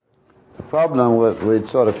The problem we'd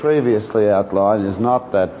sort of previously outlined is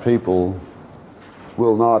not that people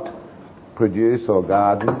will not produce or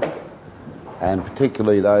garden, and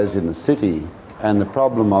particularly those in the city. And the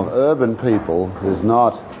problem of urban people is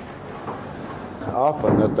not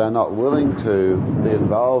often that they're not willing to be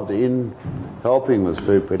involved in helping with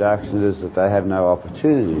food production, it is that they have no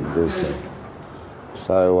opportunity to do so.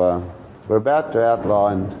 So we're about to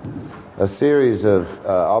outline a series of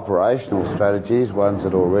operational strategies, ones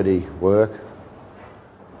that already work,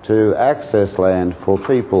 to access land for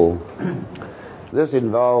people. This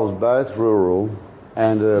involves both rural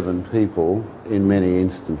and urban people in many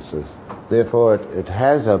instances. Therefore, it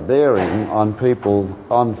has a bearing on people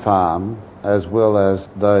on farm as well as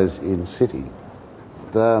those in city.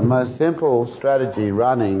 The most simple strategy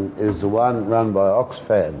running is the one run by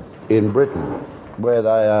Oxfam in Britain, where they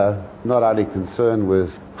are not only concerned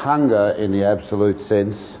with hunger in the absolute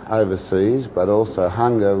sense overseas, but also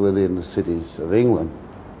hunger within the cities of England.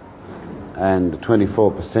 And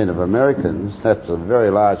 24% of Americans, that's a very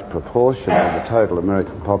large proportion of the total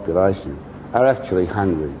American population, are actually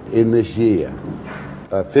hungry in this year.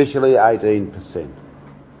 Officially 18%,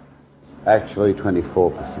 actually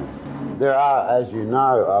 24%. There are, as you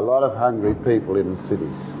know, a lot of hungry people in the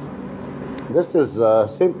cities. This is the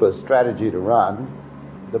simplest strategy to run.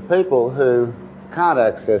 The people who can't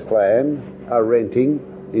access land are renting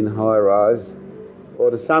in high-rise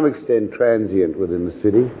or to some extent transient within the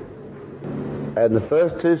city. And the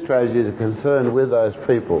first two strategies are concerned with those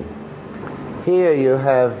people. Here you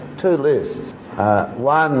have two lists.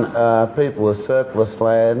 One, people with surplus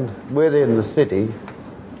land within the city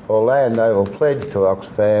or land they will pledge to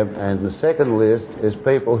Oxfam, and the second list is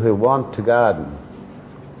people who want to garden.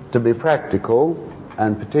 To be practical,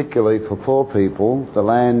 and particularly for poor people, the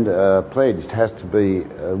land pledged has to be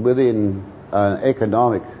within an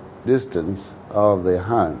economic distance of their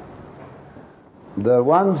home. The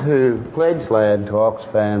ones who pledge land to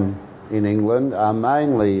Oxfam in England are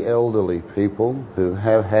mainly elderly people who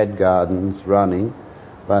have had gardens running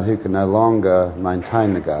but who can no longer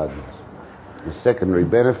maintain the gardens. The secondary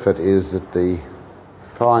benefit is that the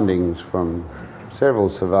findings from several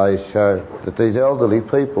surveys show that these elderly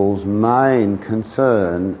people's main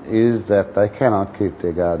concern is that they cannot keep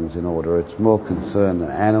their gardens in order. It's more concern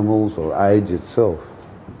than animals or age itself.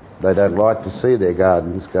 They don't like to see their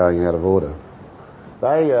gardens going out of order.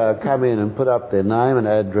 They come in and put up their name and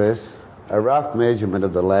address, a rough measurement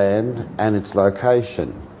of the land and its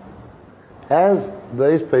location. As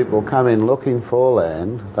these people come in looking for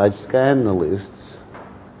land, they scan the lists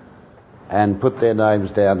and put their names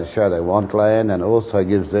down to show they want land, and also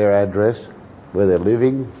gives their address where they're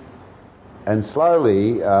living. And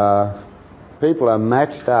slowly people are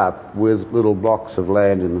matched up with little blocks of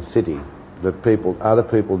land in the city that other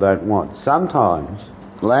people don't want. Sometimes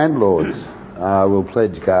landlords will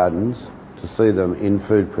pledge gardens to see them in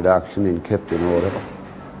food production and kept in order.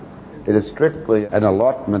 It is strictly an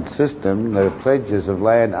allotment system. The pledges of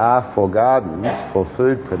land are for gardens, for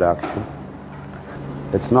food production.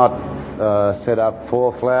 It's not set up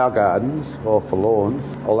for flower gardens or for lawns,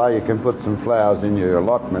 although you can put some flowers in your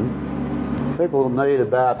allotment. People need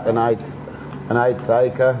about an eighth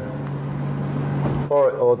acre,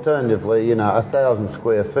 or alternatively, 1,000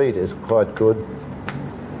 square feet is quite good.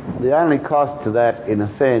 The only cost to that, in a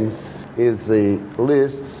sense, is the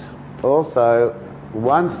lists. Also,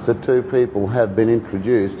 once the two people have been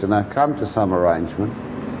introduced and they've come to some arrangement,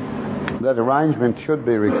 that arrangement should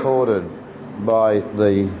be recorded by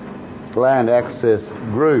the land access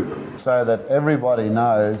group so that everybody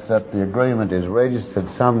knows that the agreement is registered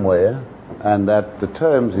somewhere and that the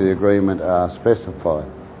terms of the agreement are specified.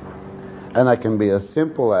 And they can be as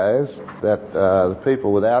simple as that the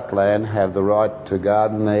people without land have the right to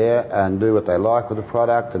garden there and do what they like with the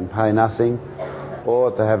product and pay nothing,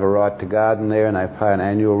 or they have a right to garden there and they pay an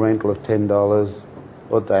annual rental of $10,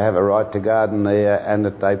 or they have a right to garden there and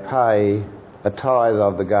that they pay a tithe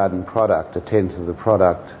of the garden product, a tenth of the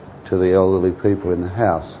product, to the elderly people in the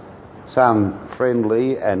house. Some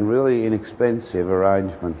friendly and really inexpensive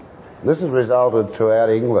arrangement. This has resulted throughout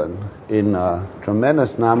England in a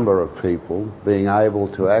tremendous number of people being able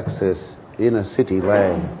to access inner city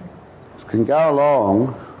land. This can go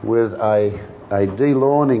along with a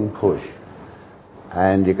de-lawning push.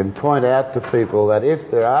 And you can point out to people that if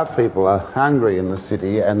there are people who are hungry in the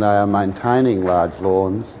city and they are maintaining large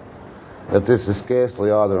lawns, that this is scarcely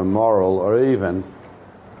either a moral or even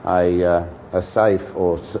a safe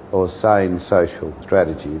or sane social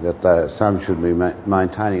strategy, that some should be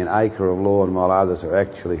maintaining an acre of lawn while others are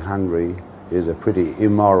actually hungry is a pretty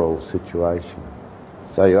immoral situation.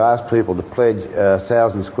 So you ask people to pledge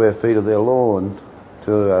 1,000 square feet of their lawn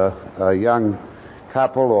to a young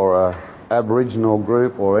couple or a Aboriginal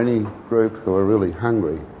group or any group who are really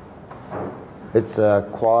hungry. It's a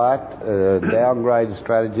quiet, downgrade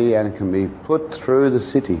strategy, and it can be put through the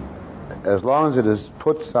city as long as it is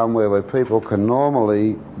put somewhere where people can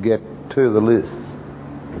normally get to the lists.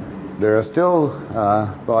 There are still,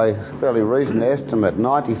 by fairly recent estimate,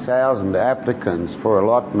 90,000 applicants for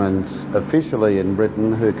allotments officially in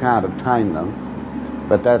Britain who can't obtain them.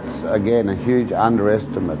 But that's, again, a huge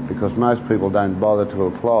underestimate because most people don't bother to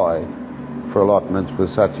apply for allotments with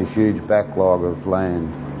such a huge backlog of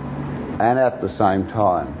land. And at the same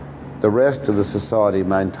time, the rest of the society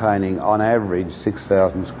maintaining, on average,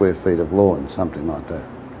 6,000 square feet of lawn, something like that.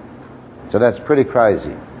 So that's pretty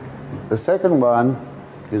crazy. The second one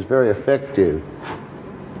is very effective.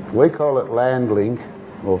 We call it land link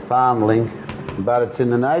or farm link, but it's in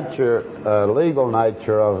the nature, legal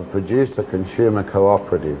nature of a producer-consumer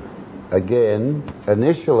cooperative. Again,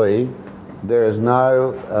 initially, there is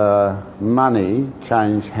no money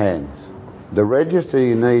change hands. The register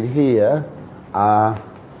you need here are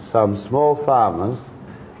some small farmers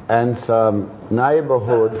and some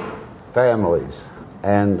neighbourhood families.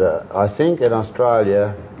 And I think in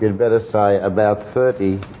Australia, you'd better say about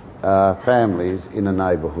 30 families in a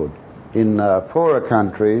neighbourhood. In poorer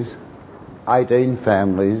countries, 18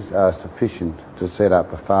 families are sufficient to set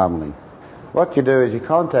up a farm link. What you do is you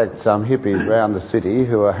contact some hippies around the city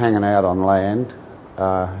who are hanging out on land,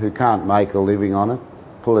 who can't make a living on it,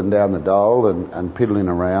 pulling down the dole and piddling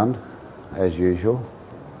around as usual.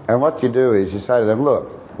 And what you do is you say to them,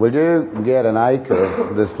 look, will you get an acre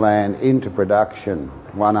of this land into production,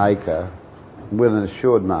 1 acre, with an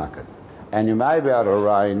assured market? And you may be able to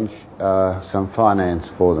arrange some finance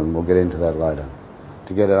for them, we'll get into that later,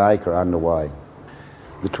 to get an acre underway.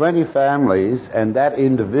 The 20 families and that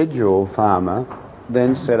individual farmer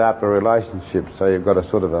then set up a relationship, so you've got a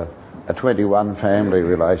sort of a 21 family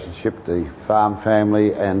relationship, the farm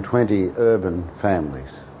family and 20 urban families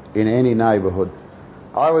in any neighbourhood.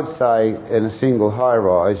 I would say in a single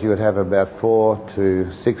high-rise you would have about 4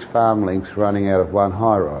 to 6 farm links running out of one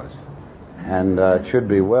high-rise. And it should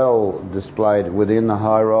be well displayed within the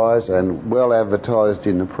high-rise and well advertised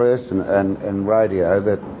in the press and radio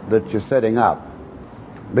that you're setting up.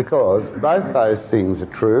 Because both those things are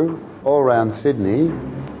true. All around Sydney,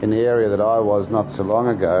 in the area that I was not so long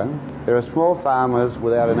ago, there are small farmers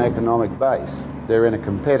without an economic base. They're in a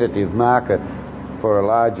competitive market for a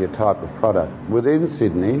larger type of product. Within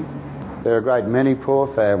Sydney, there are a great many poor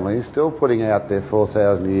families still putting out their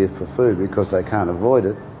 $4,000 a year for food because they can't avoid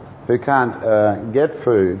it, who can't get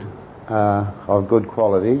food of good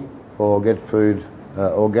quality or get food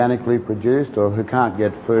organically produced, or who can't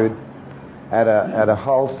get food at a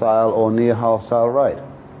wholesale or near wholesale rate.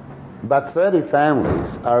 But 30 families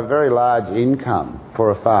are a very large income for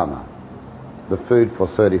a farmer, the food for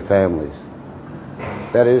 30 families.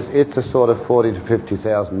 That is, it's a sort of $40,000 to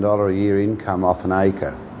 $50,000 a year income off an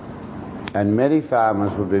acre. And many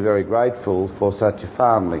farmers would be very grateful for such a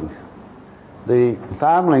farm link. The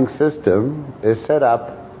farm link system is set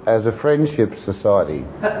up as a friendship society.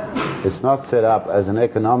 It's not set up as an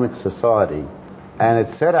economic society. And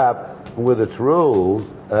it's set up with its rules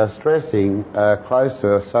stressing a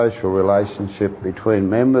closer social relationship between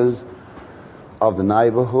members of the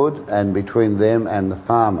neighbourhood and between them and the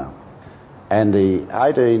farmer. And the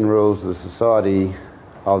 18 rules of the Society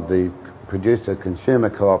of the Producer-Consumer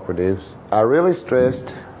Cooperatives are really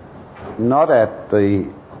stressed not at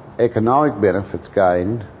the economic benefits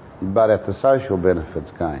gained, but at the social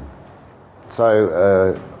benefits gained.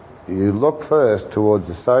 So you look first towards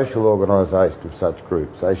the social organisation of such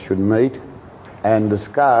groups. They should meet and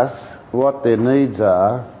discuss what their needs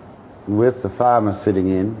are with the farmer sitting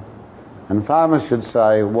in, and farmers should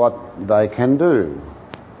say what they can do,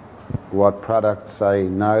 what products they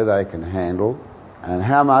know they can handle, and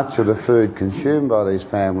how much of the food consumed by these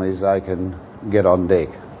families they can get on deck.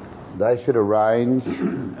 They should arrange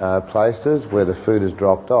places where the food is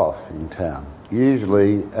dropped off in town,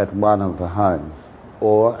 usually at one of the homes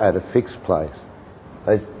or at a fixed place.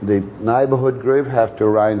 The neighbourhood group have to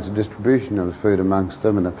arrange the distribution of the food amongst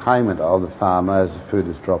them and the payment of the farmer as the food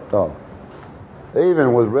is dropped off.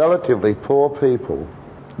 Even with relatively poor people,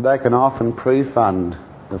 they can often pre-fund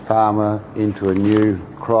the farmer into a new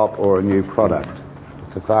crop or a new product.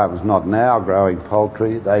 If the farmer's not now growing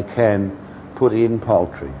poultry, they can put in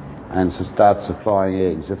poultry and start supplying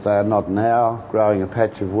eggs. If they are not now growing a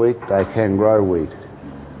patch of wheat, they can grow wheat.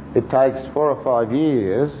 It takes 4 or 5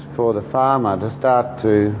 years for the farmer to start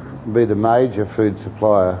to be the major food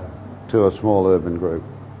supplier to a small urban group,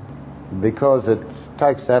 because it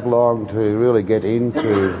takes that long to really get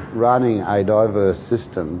into running a diverse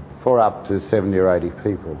system for up to 70 or 80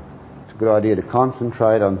 people. It's a good idea to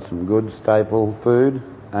concentrate on some good staple food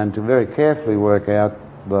and to very carefully work out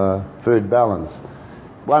the food balance.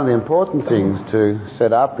 One of the important things to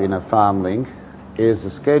set up in a farm link is a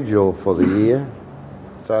schedule for the year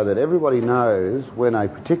so that everybody knows when a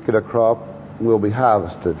particular crop will be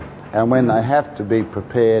harvested and when they have to be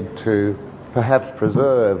prepared to perhaps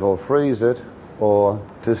preserve or freeze it or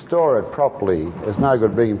to store it properly. It's no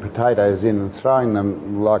good bringing potatoes in and throwing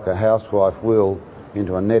them like a housewife will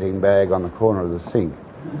into a netting bag on the corner of the sink.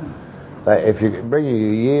 If you're bringing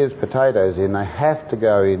your year's potatoes in, they have to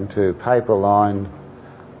go into paper-lined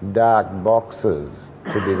dark boxes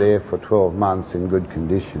to be there for 12 months in good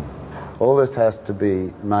condition. All this has to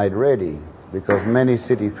be made ready because many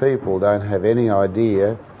city people don't have any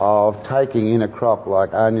idea of taking in a crop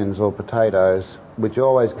like onions or potatoes, which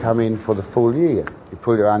always come in for the full year. You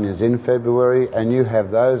pull your onions in February and you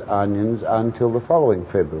have those onions until the following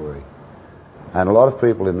February. And a lot of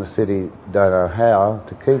people in the city don't know how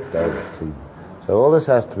to keep those things. So all this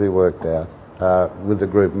has to be worked out with the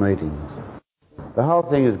group meetings. The whole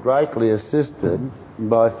thing is greatly assisted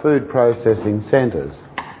by food processing centres.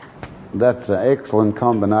 That's an excellent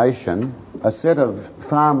combination. A set of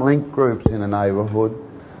farm link groups in a neighbourhood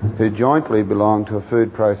who jointly belong to a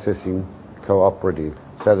food processing cooperative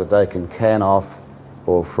so that they can off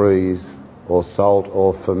or freeze or salt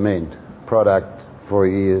or ferment product for a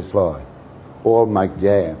year's life or make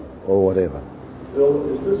jam or whatever.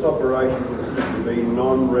 Bill, is this operation considered to be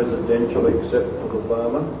non-residential except for the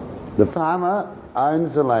farmer? The farmer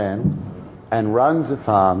owns the land and runs the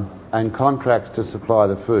farm and contracts to supply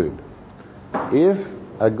the food. If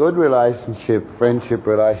a good friendship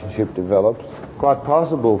relationship develops, quite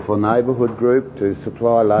possible for a neighbourhood group to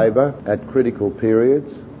supply labour at critical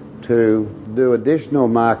periods, to do additional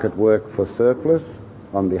market work for surplus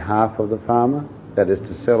on behalf of the farmer, that is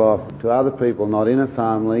to sell off to other people not in a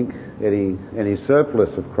farm link any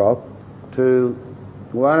surplus of crop.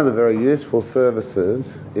 One of the very useful services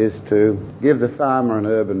is to give the farmer an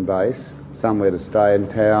urban base, somewhere to stay in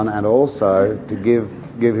town, and also to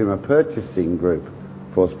give him a purchasing group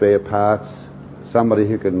for spare parts, somebody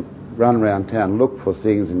who can run around town, look for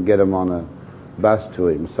things and get them on a bus to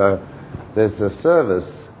him. So there's a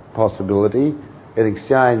service possibility. In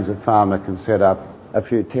exchange, the farmer can set up a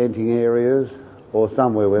few tenting areas or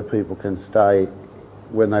somewhere where people can stay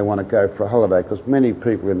when they want to go for a holiday, because many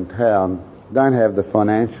people in town don't have the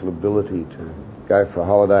financial ability to go for a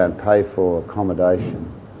holiday and pay for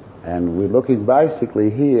accommodation. And we're looking basically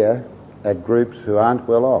here at groups who aren't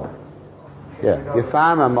well off. Yeah, your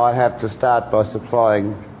farmer might have to start by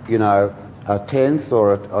supplying, a tenth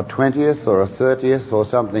or a 20th or a 30th or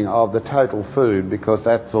something of the total food, because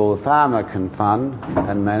that's all the farmer can fund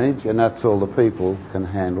and manage, and that's all the people can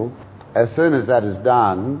handle. As soon as that is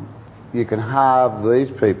done, you can halve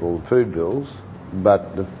these people's food bills,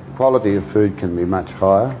 but the quality of food can be much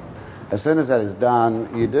higher. As soon as that is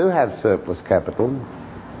done, you do have surplus capital.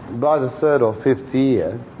 By the third or fifth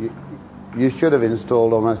year, you should have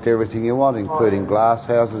installed almost everything you want, including glass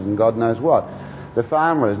houses and God knows what. The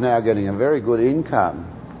farmer is now getting a very good income,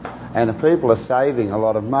 and the people are saving a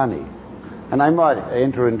lot of money. And they might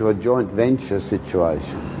enter into a joint venture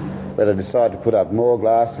situation where they decide to put up more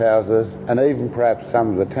glass houses, and even perhaps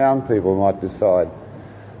some of the town people might decide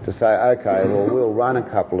to say, okay, well, we'll run a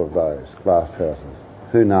couple of those glass houses.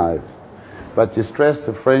 Who knows? But you stress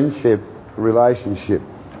the friendship relationship.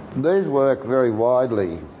 These work very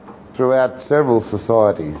widely throughout several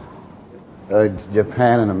societies.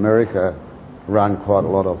 Japan and America run quite a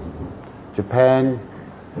lot of them. Japan,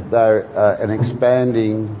 they're an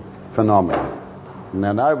expanding phenomenon.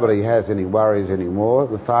 Now, nobody has any worries anymore.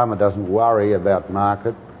 The farmer doesn't worry about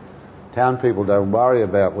market. Town people don't worry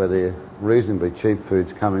about where their reasonably cheap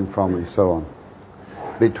food's coming from and so on.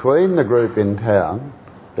 Between the group in town,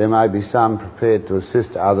 there may be some prepared to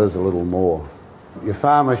assist others a little more. Your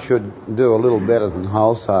farmer should do a little better than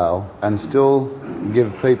wholesale and still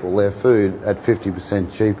give people their food at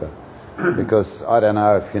 50% cheaper, because I don't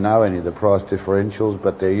know if you know any of the price differentials,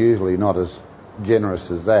 but they're usually not as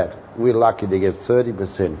generous as that. We're lucky to get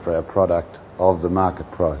 30% for our product of the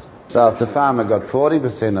market price. So if the farmer got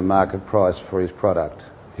 40% of market price for his product,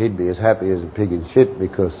 he'd be as happy as a pig in shit,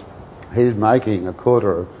 because he's making a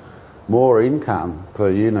quarter more income per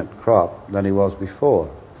unit crop than he was before.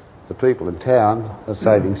 The people in town are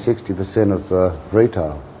saving 60% of the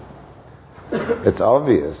retail. It's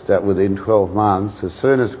obvious that within 12 months, as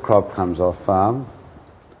soon as a crop comes off farm,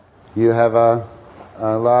 you have a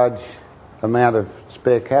large amount of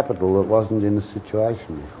spare capital that wasn't in the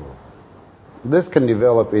situation before. this can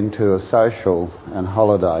develop into a social and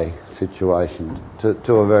holiday situation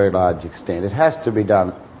to a very large extent. It has to be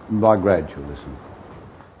done by gradualism.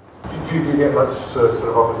 Do you get much sort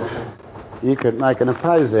of opposition? They can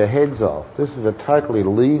oppose their heads off. This is a totally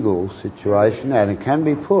legal situation, and it can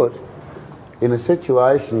be put in a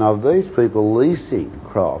situation of these people leasing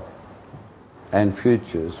crop and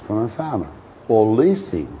futures from a farmer, or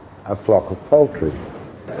leasing a flock of poultry.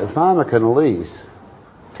 A farmer can lease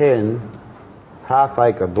 10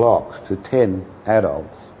 half-acre blocks to 10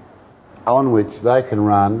 adults on which they can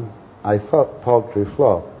run a poultry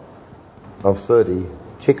flock of 30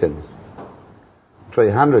 chickens.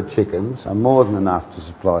 300 chickens are more than enough to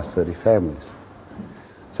supply 30 families.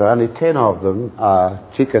 So only 10 of them are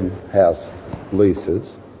chicken house leases,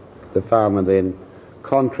 the farmer then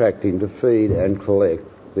contracting to feed and collect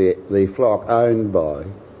the flock owned by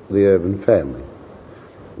the urban family.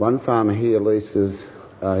 One farmer here leases,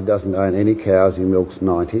 doesn't own any cows, he milks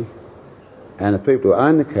 90, and the people who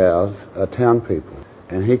own the cows are town people,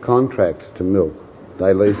 and he contracts to milk.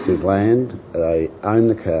 They lease his land, they own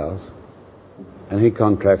the cows, and he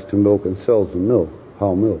contracts to milk and sells them milk,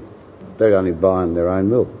 whole milk. They're only buying their own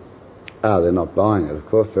milk. They're not buying it, of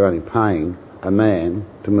course, they're only paying a man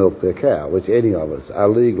to milk their cow, which any of us are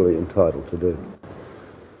legally entitled to do.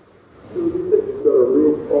 Do you think you've got a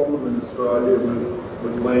real problem in Australia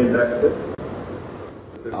with land access?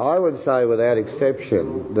 I would say without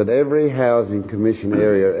exception that every housing commission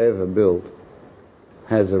area ever built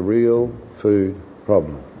has a real food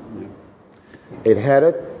problem. It had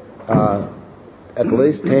it at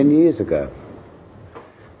least 10 years ago.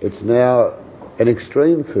 It's now an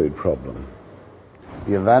extreme food problem.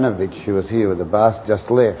 Jovanovic, who was here with the bus, just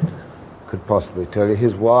left, could possibly tell you.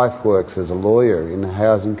 His wife works as a lawyer in the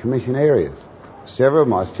housing commission areas. Several of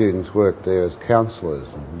my students work there as counsellors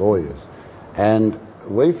and lawyers. And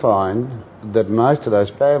we find that most of those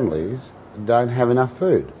families don't have enough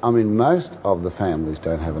food. I mean, most of the families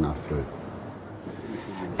don't have enough food.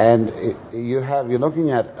 And you're looking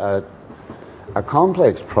at a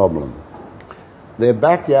complex problem. Their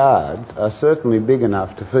backyards are certainly big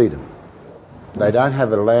enough to feed them. They don't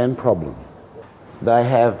have a land problem. They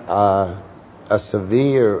have a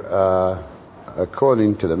severe,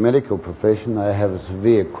 according to the medical profession, they have a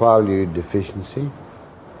severe Quaalude deficiency,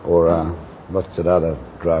 or what's that other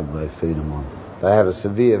drug they feed them on? They have a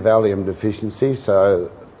severe Valium deficiency,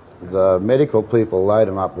 so the medical people load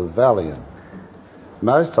them up with Valium.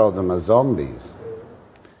 Most of them are zombies.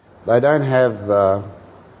 They don't have the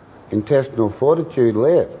intestinal fortitude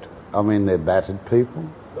left. I mean, they're battered people.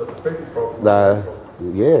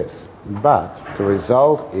 Yes, but the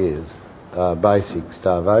result is basic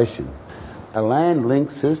starvation. A land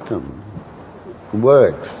link system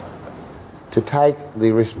works to take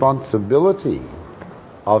the responsibility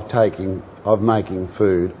of making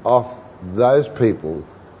food off those people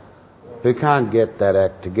who can't get that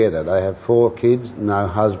act together. They have 4 kids, no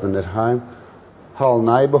husband at home. Whole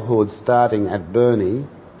neighbourhoods starting at Burnie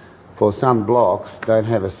for some blocks don't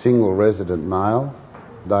have a single resident male.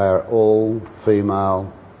 They are all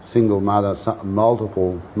female, single mother,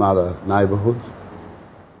 multiple mother neighbourhoods.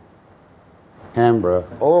 Canberra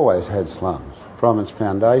always had slums from its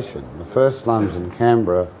foundation. The first slums in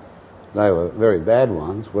Canberra, they were very bad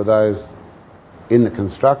ones, were those in the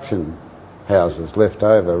construction houses left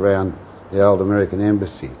over around the old American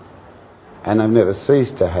embassy. And they've never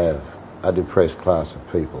ceased to have a depressed class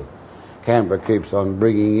of people. Canberra keeps on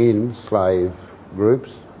bringing in slave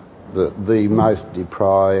groups. The most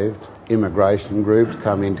deprived immigration groups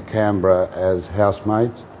come into Canberra as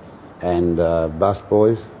housemates and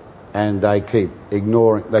busboys, and they keep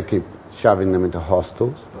shoving them into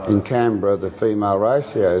hostels. In Canberra, the female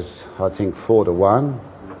ratio is, I think, 4-1,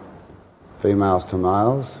 females to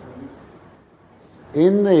males.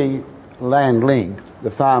 In the land link,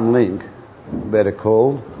 the farm link, better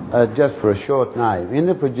called, just for a short name, in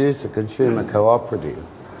the producer-consumer cooperative,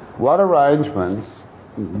 what arrangements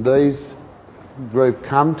these groups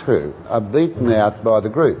come to are beaten out by the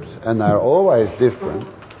groups, and they're always different,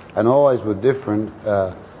 and always with different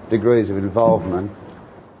degrees of involvement.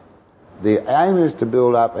 The aim is to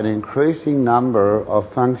build up an increasing number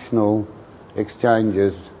of functional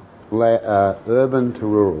exchanges, urban to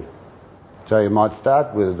rural. So you might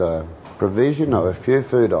start with a provision of a few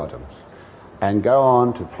food items and go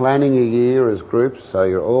on to planning a year as groups, so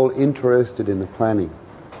you're all interested in the planning.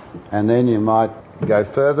 And then you might go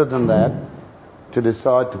further than that to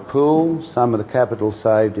decide to pool some of the capital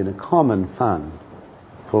saved in a common fund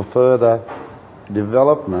for further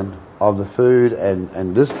development of the food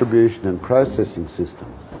and distribution and processing system,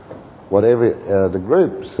 whatever the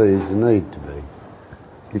group sees the need to be.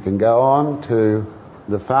 You can go on to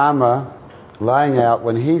the farmer laying out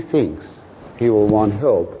when he thinks he will want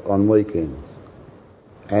help on weekends.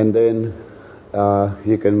 And then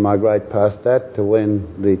you can migrate past that to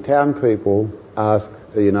when the town people ask,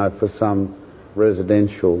 for some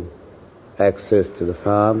residential access to the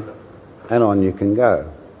farm, and on you can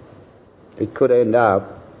go. It could end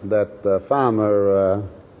up that the farmer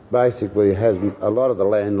basically has a lot of the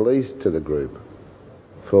land leased to the group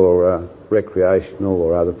for recreational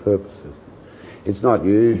or other purposes. It's not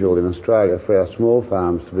usual in Australia for our small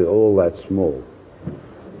farms to be all that small.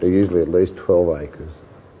 They're usually at least 12 acres.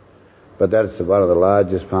 But that's one of the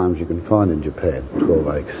largest farms you can find in Japan, 12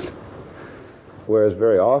 acres. Whereas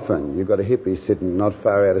very often you've got a hippie sitting not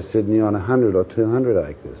far out of Sydney on 100 or 200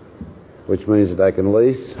 acres, which means that they can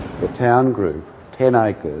lease the town group 10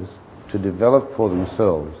 acres to develop for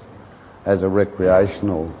themselves as a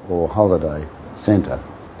recreational or holiday centre.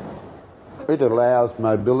 It allows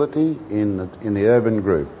mobility in the urban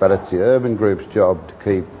group, but it's the urban group's job to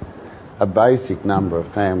keep a basic number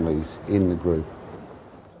of families in the group.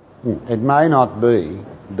 It may not be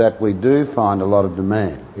that we do find a lot of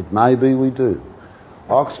demand. It may be we do.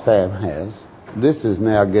 Oxfam has. This is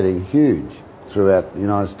now getting huge throughout the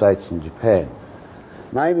United States and Japan.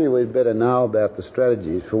 Maybe we'd better know about the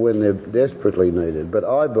strategies for when they're desperately needed, but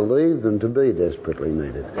I believe them to be desperately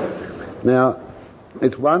needed. Now,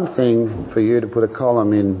 it's one thing for you to put a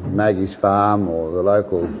column in Maggie's Farm or the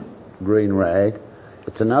local Green Rag.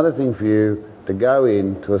 It's another thing for you to go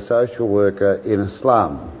in to a social worker in a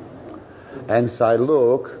slum and say,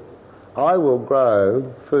 look, I will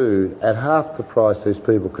grow food at half the price these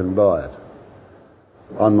people can buy it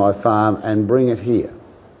on my farm and bring it here.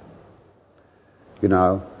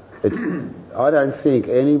 I don't think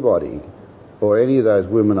anybody or any of those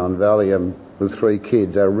women on Valium with 3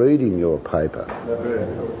 kids are reading your paper.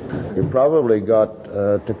 You've probably got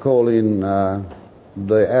to call in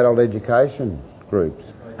the adult education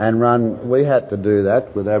groups and run. We had to do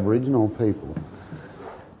that with Aboriginal people.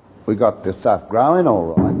 We got this stuff growing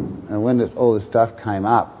all right, and when all this stuff came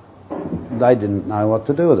up, they didn't know what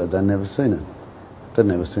to do with it. They'd never seen it. They'd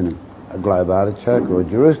never seen a Globe artichoke or a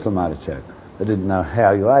Jerusalem artichoke. They didn't know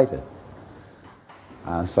how you ate it.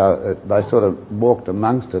 So they sort of walked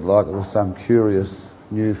amongst it like it was some curious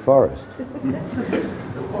new forest.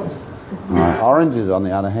 Oranges, on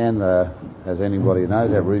the other hand, as anybody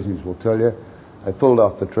knows, Aborigines will tell you, they pulled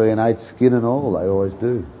off the tree and ate skin and all. They always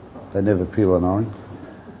do. They never peel an orange.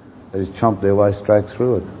 They just chomp their way straight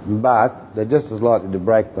through it. But they're just as likely to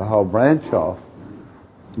break the whole branch off,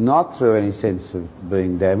 not through any sense of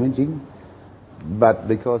being damaging, but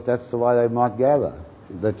because that's the way they might gather,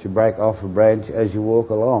 that you break off a branch as you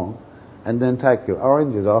walk along and then take your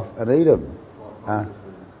oranges off and eat them.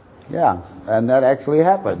 Yeah, and that actually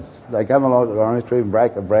happens. They come along to the orange tree and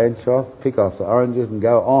break a branch off, pick off the oranges and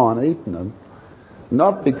go on eating them.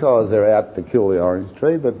 Not because they're out to kill the orange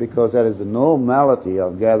tree, but because that is the normality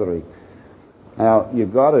of gathering. Now,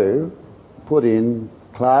 you've got to put in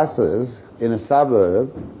classes in a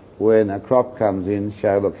suburb when a crop comes in,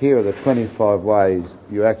 show, look, here are the 25 ways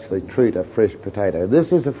you actually treat a fresh potato.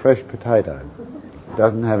 This is a fresh potato. It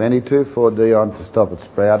doesn't have any 2,4-D on to stop it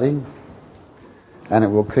sprouting, and it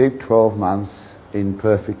will keep 12 months in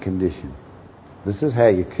perfect condition. This is how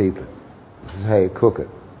you keep it. This is how you cook it.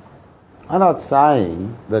 I'm not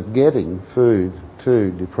saying that getting food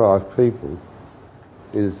to deprived people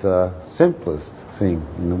is the simplest thing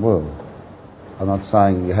in the world. I'm not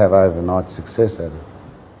saying you have overnight success at it.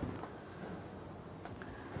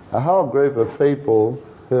 A whole group of people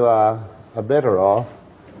who are better off,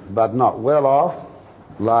 but not well off,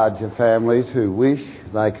 larger families who wish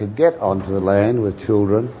they could get onto the land with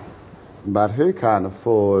children, but who can't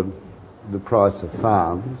afford the price of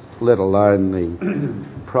farms, let alone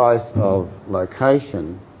the price of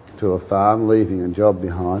location to a farm, leaving a job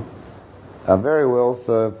behind, are very well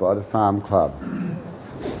served by the farm club.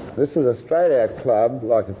 This is a straight-out club,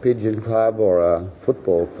 like a pigeon club or a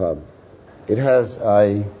football club. It has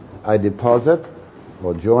a deposit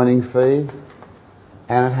or joining fee,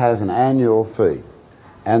 and it has an annual fee.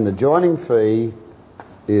 And the joining fee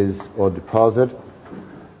or deposit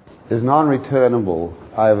is non-returnable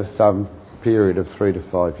over some period of 3 to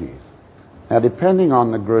 5 years. Now, depending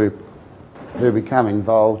on the group who become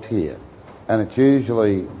involved here, and it's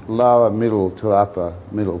usually lower middle to upper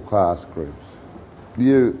middle class groups,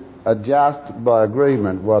 you adjust by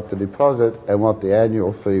agreement what the deposit and what the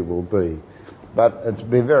annual fee will be. But it's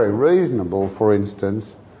be very reasonable, for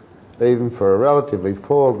instance, even for a relatively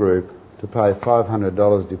poor group, to pay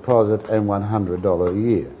 $500 deposit and $100 a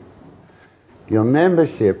year. Your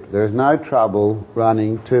membership, there is no trouble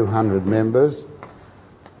running 200 members.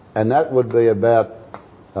 And that would be about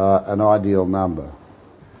an ideal number.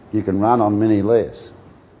 You can run on many less.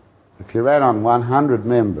 If you ran on 100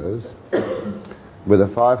 members with a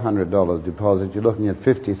 $500 deposit, you're looking at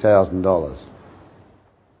 $50,000.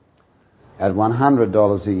 At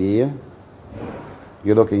 $100 a year,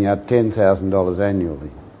 you're looking at $10,000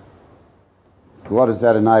 annually. What does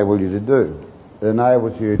that enable you to do? It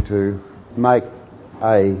enables you to make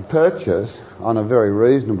a purchase on a very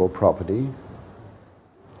reasonable property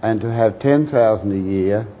and to have $10,000 a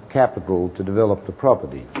year capital to develop the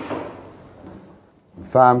property. The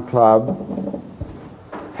farm club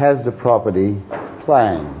has the property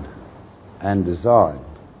planned and designed,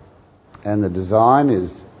 and the design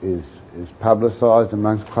is publicised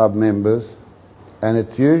amongst club members, and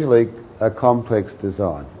it's usually a complex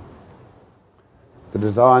design. The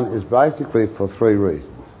design is basically for three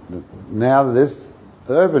reasons. Now this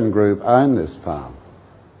urban group own this farm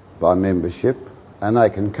by membership, and they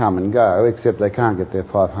can come and go, except they can't get their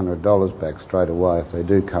 $500 back straight away if they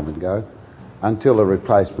do come and go, until a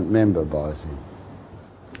replacement member buys in.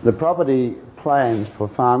 The property plans for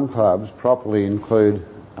farm clubs properly include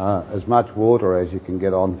as much water as you can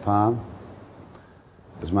get on farm,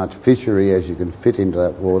 as much fishery as you can fit into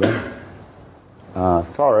that water,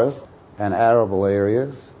 forest and arable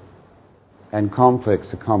areas, and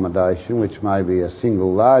complex accommodation, which may be a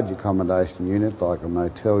single large accommodation unit like a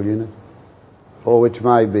motel unit, or which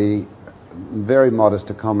may be very modest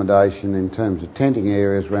accommodation in terms of tenting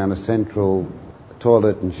areas around a central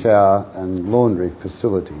toilet and shower and laundry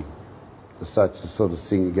facility, such the sort of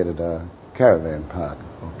thing you get at a caravan park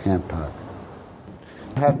or camp park.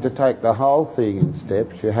 You have to take the whole thing in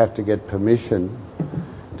steps. You have to get permission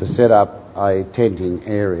to set up a tenting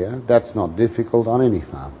area. That's not difficult on any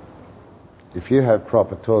farm. If you have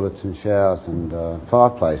proper toilets and showers and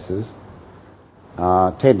fireplaces,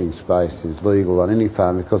 tenting space is legal on any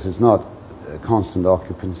farm because it's not constant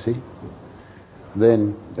occupancy.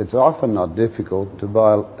 Then it's often not difficult to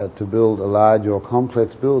build a large or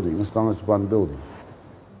complex building as long as it's one building.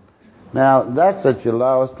 Now that's at your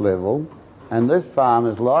lowest level, and this farm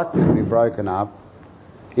is likely to be broken up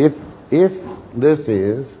if this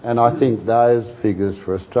is, and I think those figures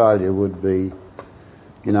for Australia would be,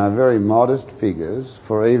 very modest figures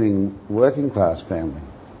for even working class family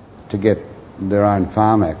to get their own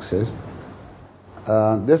farm access.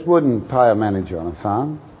 This wouldn't pay a manager on a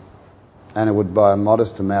farm, and it would buy a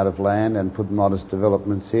modest amount of land and put modest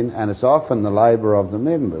developments in, and it's often the labour of the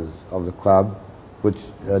members of the club which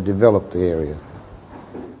develop the area.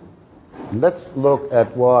 Let's look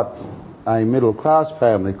at what a middle class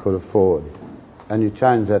family could afford, and you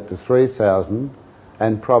change that to $3,000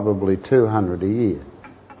 and probably $200 a year.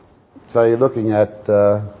 So you're looking at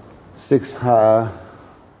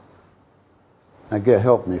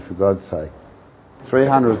help me for God's sake,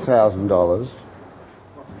 $300,000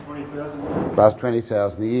 plus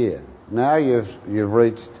 $20,000 a year. Now you've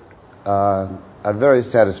reached a very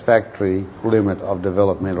satisfactory limit of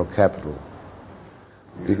developmental capital.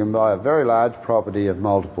 You can buy a very large property of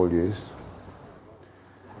multiple use,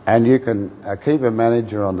 and you can keep a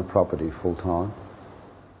manager on the property full time,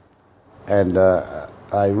 and a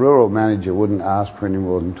rural manager wouldn't ask for any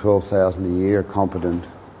more than $12,000 a year, a competent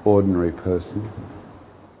ordinary person,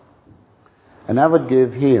 and that would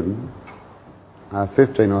give him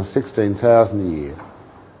 $15,000 or $16,000 a year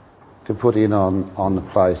to put in on the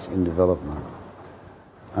place in development.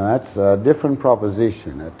 And that's a different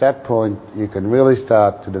proposition. At that point, you can really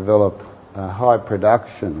start to develop high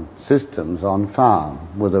production systems on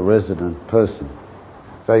farm with a resident person.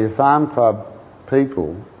 So your farm club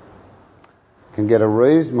people can get a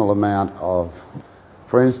reasonable amount of,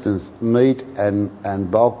 for instance, meat and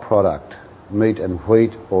bulk product, meat and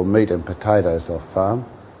wheat or meat and potatoes off farm.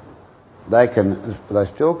 They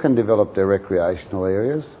still can develop their recreational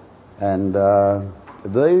areas, and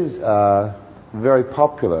these are very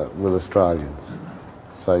popular with Australians.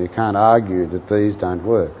 So you can't argue that these don't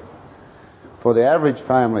work. For the average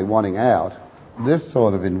family wanting out, this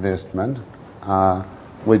sort of investment,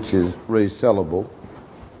 which is resellable,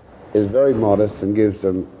 is very modest and gives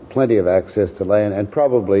them plenty of access to land and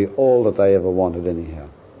probably all that they ever wanted anyhow.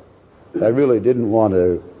 They really didn't want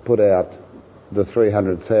to put out the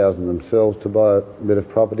 $300,000 themselves to buy a bit of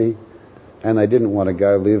property, and they didn't want to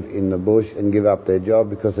go live in the bush and give up their job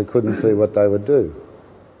because they couldn't see what they would do.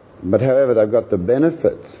 But however, they've got the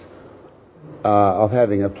benefits of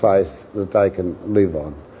having a place that they can live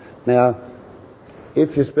on. Now,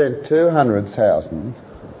 if you spend $200,000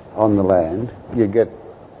 on the land, you get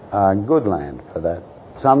good land for that,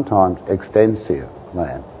 sometimes extensive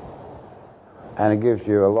land, and it gives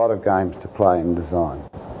you a lot of games to play in design.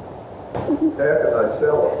 How can they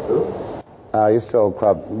sell it, Bill? You sell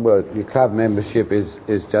your club membership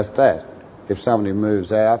is just that. If somebody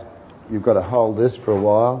moves out, you've got to hold this for a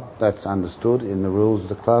while. That's understood in the rules of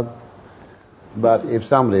the club. But if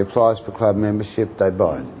somebody applies for club membership, they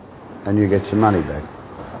buy it, and you get your money back.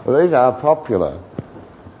 Well, these are popular.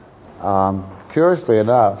 Curiously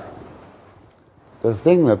enough, the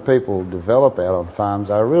thing that people develop out on farms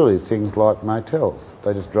are really things like motels.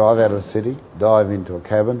 They just drive out of the city, dive into a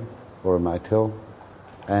cabin or a motel,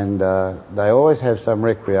 and they always have some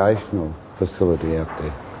recreational facility out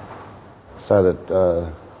there so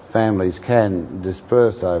that families can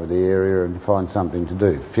disperse over the area and find something to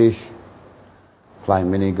do. Fish, play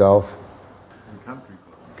mini golf,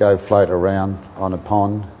 go float around on a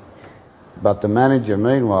pond. But the manager,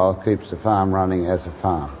 meanwhile, keeps the farm running as a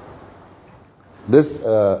farm. This,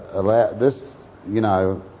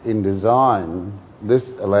 in design, this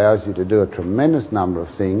allows you to do a tremendous number of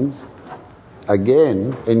things,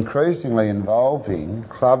 again, increasingly involving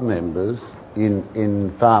club members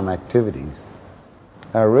in farm activities.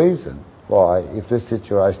 A reason why, if this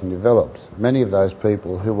situation develops, many of those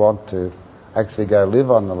people who want to actually go live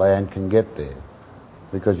on the land can get there,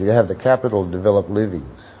 because you have the capital to develop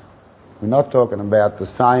livings. We're not talking about the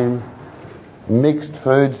same mixed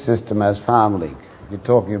food system as FarmLink. You're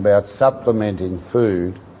talking about supplementing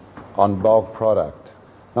food on bulk product,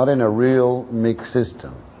 not in a real mixed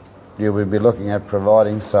system. You would be looking at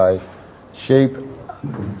providing, say, sheep,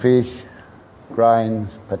 fish,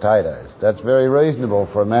 grains, potatoes. That's very reasonable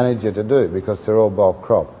for a manager to do because they're all bulk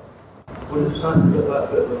crop. We're just trying to get back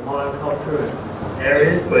to the monoculture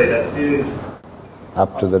areas where that's used.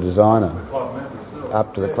 Up to the designer.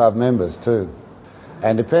 Up to the club members too.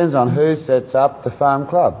 And depends on who sets up the farm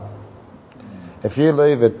club. If you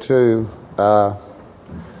leave it to,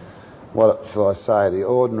 what shall I say, the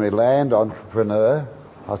ordinary land entrepreneur,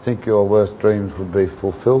 I think your worst dreams would be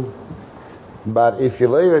fulfilled. But if you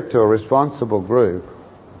leave it to a responsible group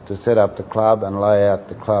to set up the club and lay out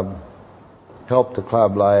the club, help the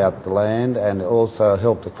club lay out the land and also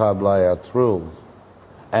help the club lay out the rules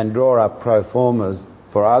and draw up pro formas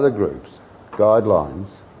for other groups, guidelines,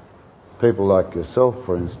 people like yourself,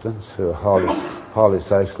 for instance, who are highly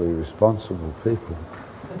socially responsible people,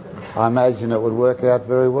 I imagine it would work out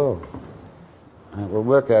very well. And it will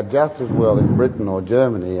work out just as well in Britain or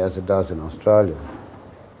Germany as it does in Australia.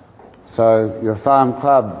 So your farm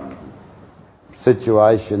club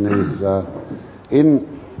situation is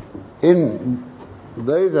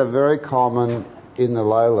these are very common in the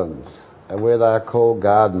lowlands, where they are called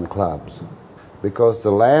garden clubs, because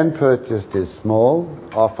the land purchased is small,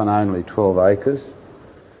 often only 12 acres.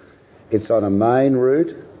 It's on a main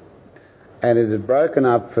route, and it is broken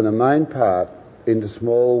up for the main part into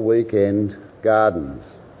small weekend gardens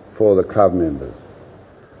for the club members.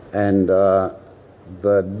 And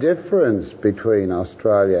the difference between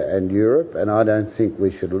Australia and Europe, and I don't think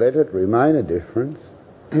we should let it remain a difference,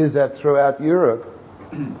 is that throughout Europe,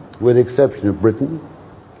 with the exception of Britain,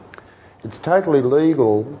 it's totally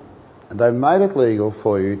legal. They've made it legal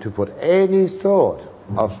for you to put any sort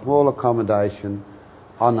of small accommodation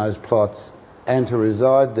on those plots and to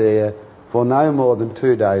reside there for no more than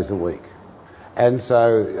 2 days a week. And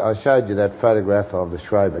so I showed you that photograph of the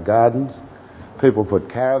Schrober Gardens. People put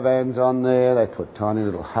caravans on there, they put tiny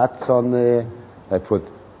little huts on there, they put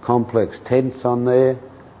complex tents on there,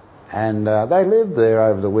 and they live there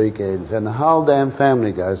over the weekends, and the whole damn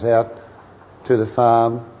family goes out to the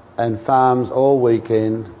farm and farms all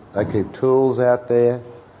weekend. They keep tools out there.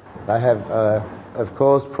 They have, of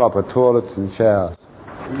course, proper toilets and showers.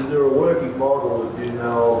 Is there a working model that you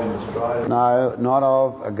know of in Australia? No, not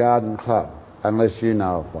of a garden club, unless you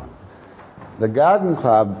know of one. The garden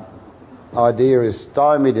club idea is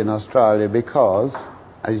stymied in Australia because,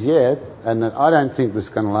 as yet, and I don't think this is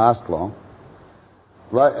going to last long,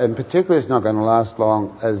 and particularly it's not going to last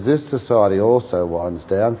long as this society also winds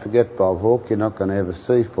down. Forget Bob Hawke, you're not going to ever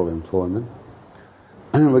see full employment.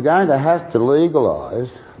 And we're going to have to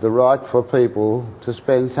legalise the right for people to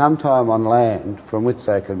spend some time on land from which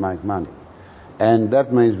they can make money. And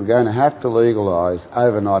that means we're going to have to legalise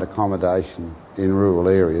overnight accommodation in rural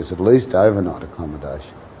areas, at least overnight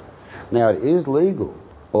accommodation. Now, it is legal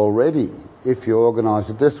already if you organise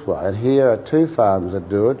it this way. And here are 2 farms that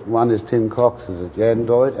do it. One is Tim Cox's at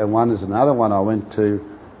Yandoit, and one is another one I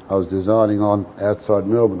was designing on outside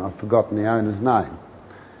Melbourne. I've forgotten the owner's name.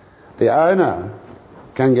 The owner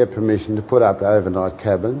can get permission to put up overnight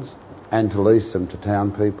cabins and to lease them to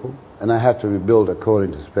town people, and they have to be built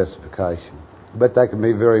according to specification. But they can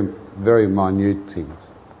be very, very minute things.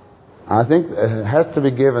 I think it has to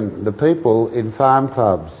be given, the people in farm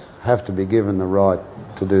clubs have to be given the right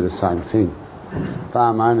to do the same thing.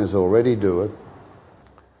 Farm owners already do it.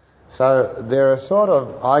 So there are sort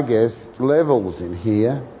of, I guess, levels in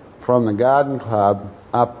here from the garden club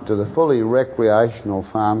up to the fully recreational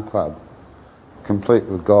farm club, complete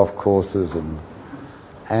with golf courses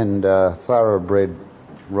and thoroughbred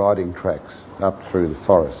riding tracks up through the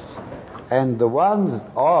forests. And the ones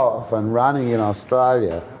off and running in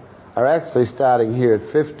Australia are actually starting here at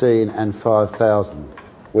 15 and 5,000,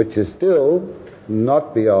 which is still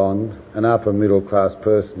not beyond an upper middle class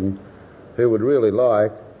person who would really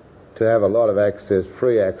like to have a lot of access,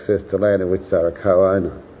 free access to land in which they're a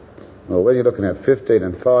co-owner. Well, when you're looking at 15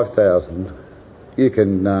 and 5,000, you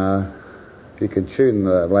can tune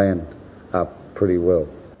the land up pretty well.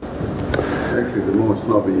 Actually, the more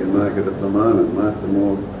snobby you make it at the moment, mate, the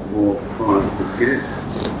more price it gets.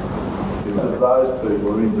 Those people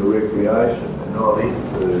are into recreation, they're not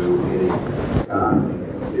into any gardening.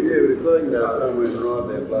 Yeah, but if they can go somewhere and ride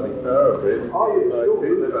their bloody thoroughbred...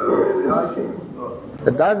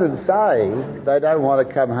 It doesn't say they don't want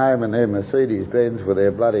to come home in their Mercedes-Benz with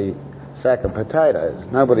their bloody sack of potatoes.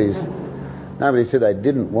 Nobody said they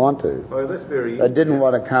didn't want to. Oh, that's very They didn't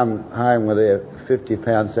want to come home with their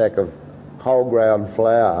 50-pound sack of whole ground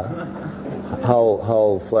flour,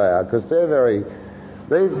 whole flour, because they're very...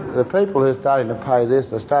 The people who are starting to pay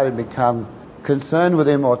this are starting to become concerned with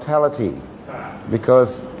their mortality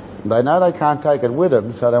because they know they can't take it with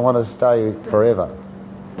them, so they want to stay forever.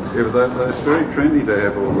 Yeah, but it's very trendy to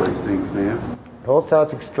have all these things now. Also,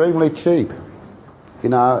 it's extremely cheap. You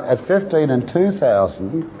know, at 15 and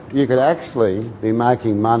 2,000, you could actually be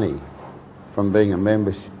making money from being a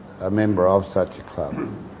member of such a club.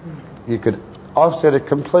 You could offset it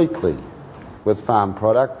completely with farm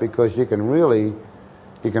product because you can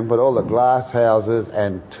put all the glass houses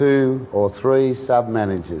and 2 or 3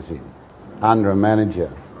 sub-managers in under a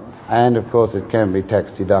manager. And, of course, it can be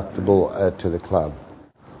tax deductible to the club.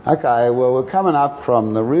 Okay, well, we're coming up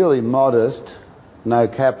from the really modest, no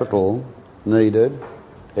capital needed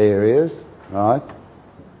areas, right,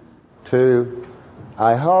 to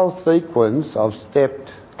a whole sequence of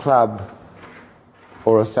stepped club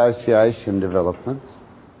or association developments,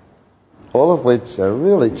 all of which are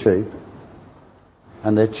really cheap.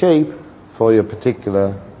 And they're cheap for your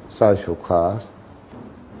particular social class.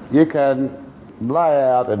 You can lay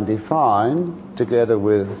out and define, together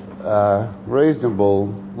with a reasonable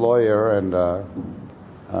lawyer and a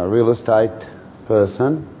real estate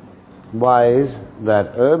person, ways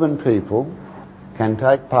that urban people can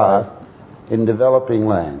take part in developing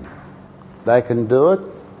land. They can do it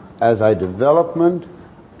as a development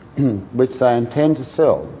which they intend to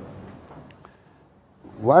sell.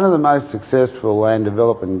 One of the most successful land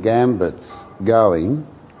development gambits going,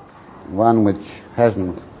 one which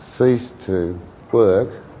hasn't ceased to work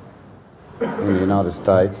in the United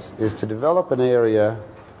States, is to develop an area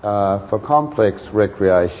for complex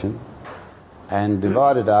recreation and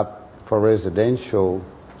divide it up for residential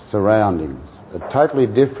surroundings. A totally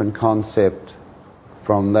different concept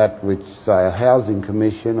from that which, say, a housing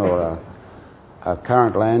commission or a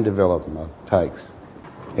current land development takes.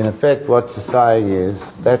 In effect, what you're saying is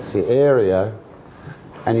that's the area,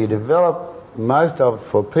 and you develop most of it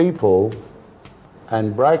for people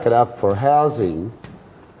and break it up for housing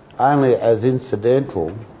only as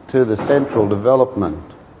incidental to the central development,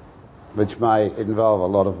 which may involve a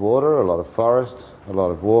lot of water, a lot of forest, a lot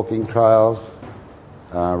of walking trails,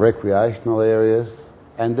 recreational areas,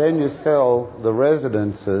 and then you sell the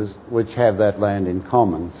residences which have that land in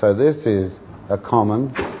common. So this is a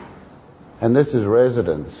common, and this is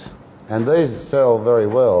residence. And these sell very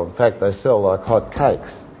well. In fact, they sell like hot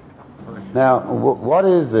cakes. Now, what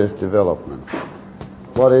is this development?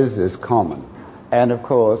 What is this common? And, of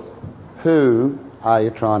course, who are you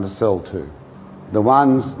trying to sell to? The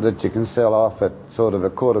ones that you can sell off at sort of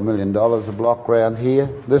 $250,000 a block round here.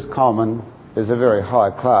 This common is a very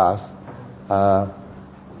high-class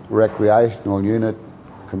recreational unit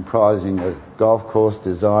comprising a golf course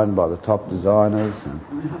designed by the top designers and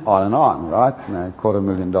on, right?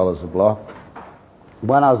 $250,000 a block.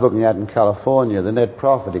 When I was looking at in California, the net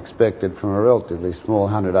profit expected from a relatively small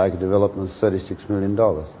 100-acre development is $36 million.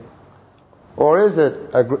 Or is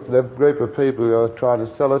it the group of people who are trying to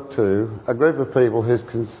sell it to, a group of people whose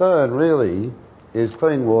concern really is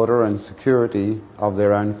clean water and security of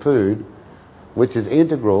their own food, which is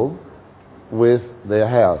integral with their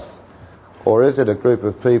house? Or is it a group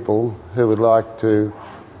of people who would like to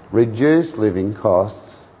reduce living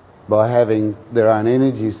costs by having their own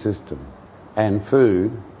energy system and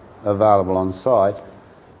food available on site,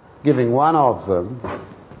 giving one of them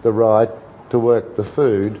the right to work the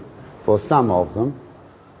food for some of them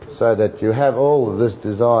so that you have all of this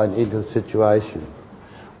design into the situation.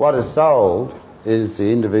 What is sold is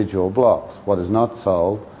the individual blocks. What is not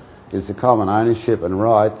sold is the common ownership and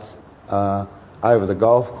rights over the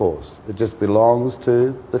golf course. It just belongs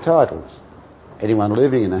to the titles. Anyone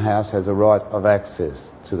living in the house has a right of access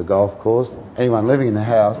to the golf course. Anyone living in the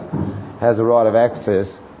house has a right of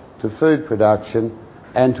access to food production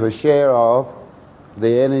and to a share of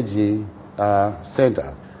the energy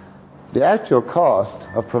centre. The actual cost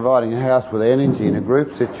of providing a house with energy in a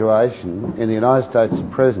group situation in the United States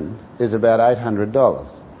at present is about $800.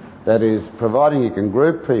 That is, providing you can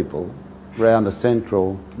group people around a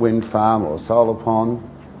central wind farm or solar pond,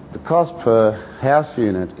 the cost per house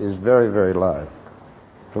unit is very, very low.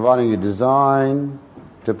 Providing you design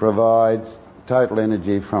to provide total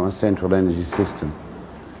energy from a central energy system.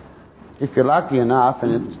 If you're lucky enough,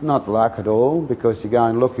 and it's not luck at all because you're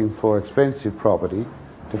going looking for expensive property,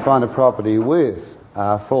 to find a property with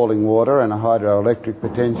falling water and a hydroelectric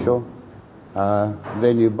potential,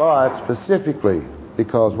 then you buy it specifically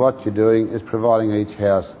because what you're doing is providing each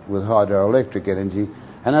house with hydroelectric energy,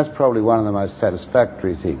 and that's probably one of the most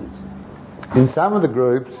satisfactory things. In some of the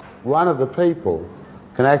groups, one of the people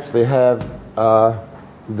can actually have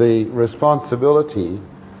the responsibility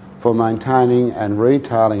for maintaining and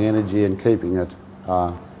retailing energy and keeping it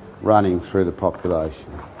running through the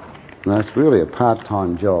population. Now, it's really a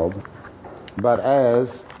part-time job, but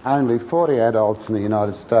as only 40 adults in the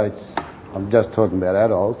United States, I'm just talking about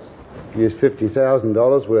adults, use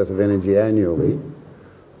 $50,000 worth of energy annually,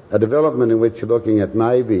 a development in which you're looking at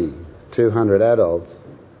maybe 200 adults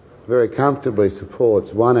very comfortably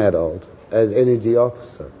supports one adult as energy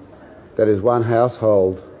officer. That is, one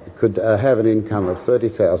household could have an income of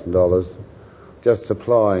 $30,000 just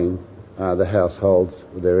supplying the households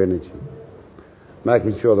with their energy.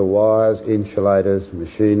 Making sure the wires, insulators,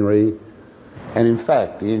 machinery, and in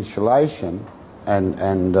fact the insulation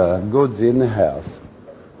and goods in the house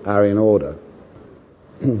are in order.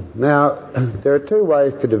 Now, there are two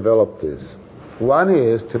ways to develop this. One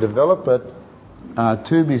is to develop it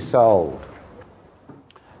to be sold,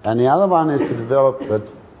 and the other one is to develop it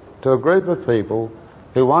to a group of people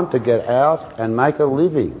who want to get out and make a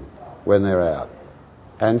living when they're out.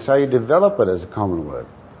 And so you develop it as a common work.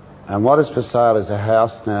 And what is for sale is a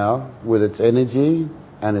house now with its energy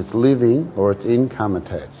and its living or its income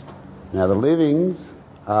attached. Now, the livings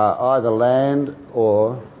are either land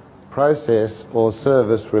or process or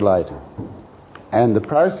service related. And the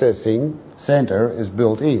processing centre is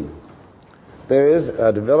built in. There is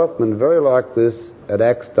a development very like this at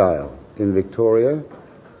Axedale in Victoria,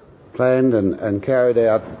 planned and carried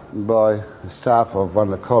out by staff of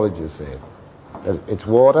one of the colleges there. It's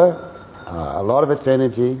water, a lot of its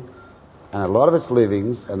energy, and a lot of its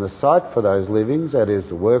livings, and the site for those livings, that is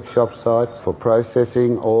the workshop sites for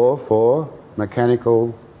processing or for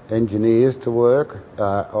mechanical engineers to work,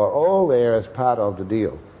 are all there as part of the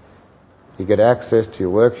deal. You get access to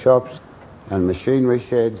your workshops and machinery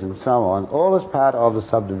sheds and so on, all as part of the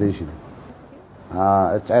subdivision.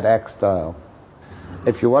 It's at Axedale.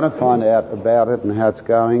 If you want to find out about it and how it's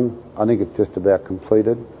going, I think it's just about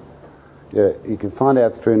completed. Yeah, you can find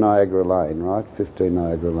out through Niagara Lane, right? 15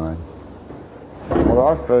 Niagara Lane. Well,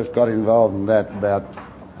 I first got involved in that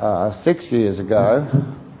about 6 years ago.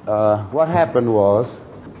 What happened was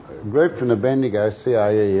a group from the Bendigo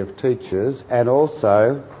CIE of teachers and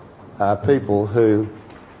also people who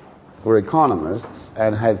were economists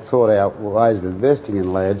and had thought out ways of investing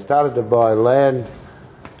in land started to buy land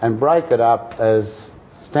and break it up as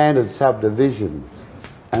standard subdivisions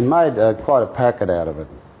and made quite a packet out of it,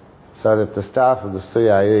 so that the staff of the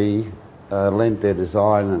CAE lent their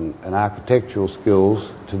design and architectural skills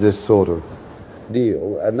to this sort of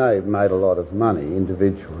deal, and they made a lot of money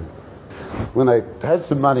individually. When they had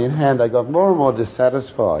some money in hand, they got more and more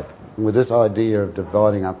dissatisfied with this idea of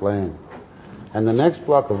dividing up land. And the next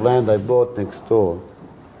block of land they bought next door,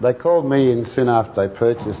 they called me in soon after they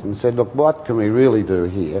purchased and said, look, what can we really do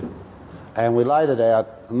here? And we laid it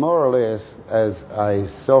out more or less as a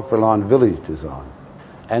self-reliant village design.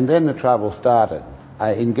 And then the trouble started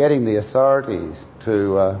in getting the authorities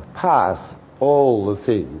to pass all the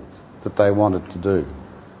things that they wanted to do.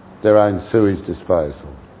 Their own sewage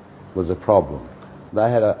disposal was a problem. They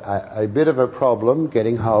had a bit of a problem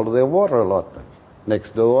getting hold of their water allotment.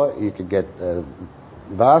 Next door, you could get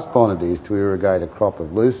vast quantities to irrigate a crop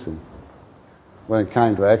of lucerne. When it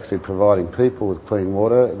came to actually providing people with clean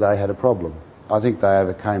water, they had a problem. I think they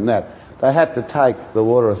overcame that. They had to take the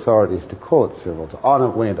water authorities to court several times.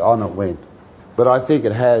 On it went. But I think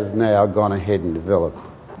it has now gone ahead and developed.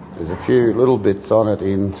 There's a few little bits on it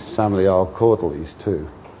in some of the old quarterlies too.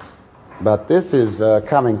 But this is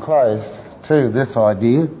coming close to this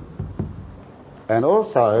idea, and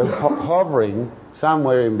also hovering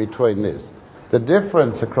somewhere in between this. The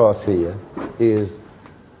difference across here is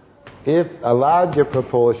if a larger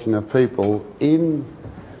proportion of people in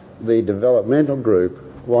the developmental group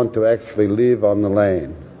want to actually live on the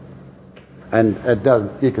land, and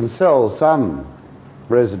you can sell some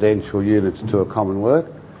residential units to a Commonwealth,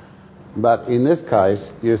 but in this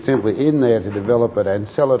case you're simply in there to develop it and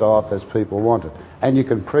sell it off as people want it, and you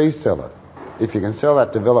can pre-sell it. If you can sell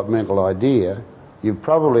that developmental idea, you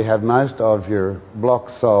probably have most of your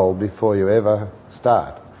blocks sold before you ever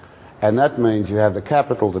start, and that means you have the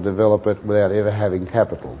capital to develop it without ever having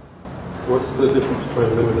capital. What's the difference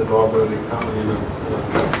between a limited liability company and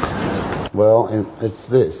Well, it's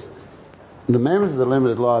this. The members of the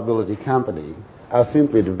limited liability company are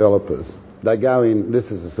simply developers. They go in,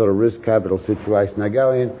 this is a sort of risk capital situation, they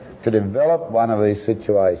go in to develop one of these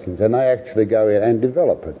situations, and they actually go in and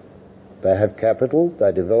develop it. They have capital,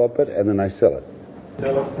 they develop it, and then they sell it.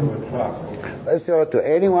 sell it to a trust? They sell it to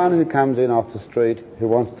anyone who comes in off the street who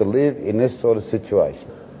wants to live in this sort of situation.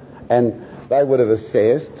 And they would have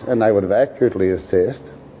assessed, and they would have accurately assessed,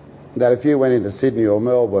 that if you went into Sydney or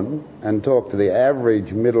Melbourne and talked to the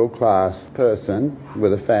average middle-class person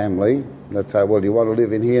with a family, they'd say, well, do you want to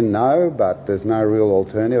live in here? No, but there's no real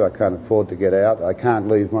alternative. I can't afford to get out. I can't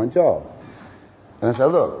leave my job. And I say,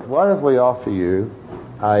 look, what if we offer you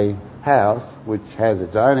a house which has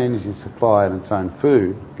its own energy supply and its own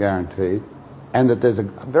food guaranteed, and that there's a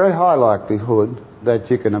very high likelihood that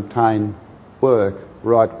you can obtain work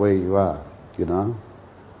right where you are, you know?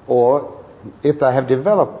 Or if they have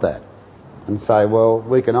developed that and say, well,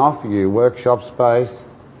 we can offer you workshop space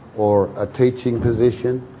or a teaching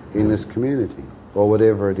position in this community or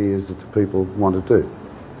whatever it is that the people want to do,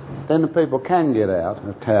 then the people can get out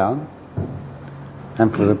of town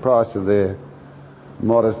and for the price of their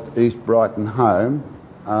modest East Brighton home,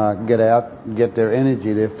 get out, get their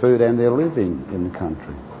energy, their food and their living in the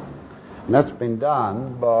country. And that's been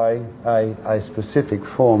done by a specific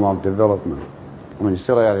form of development. I mean, you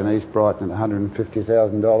sell out in East Brighton at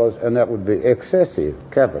 $150,000, and that would be excessive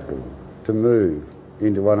capital to move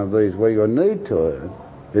into one of these where your need to earn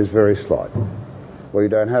is very slight, where you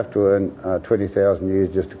don't have to earn 20,000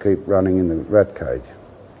 years just to keep running in the rat cage.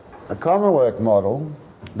 A Commonwealth model,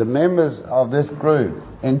 the members of this group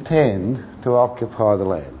intend to occupy the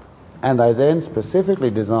land, and they then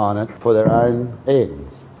specifically design it for their own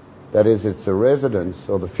ends. That is, it's the residents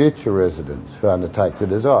or the future residents who undertake the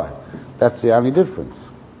design. That's the only difference.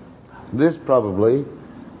 This probably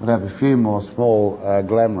will have a few more small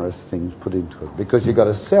glamorous things put into it because you've got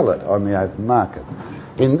to sell it on the open market.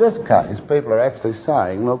 In this case, people are actually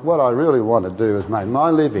saying, look, what I really want to do is make my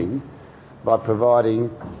living by providing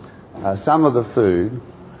some of the food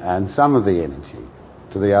and some of the energy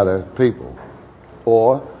to the other people,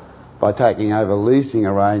 or by taking over leasing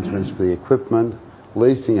arrangements for the equipment,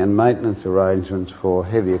 leasing and maintenance arrangements for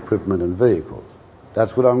heavy equipment and vehicles.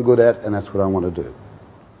 That's what I'm good at, and that's what I want to do.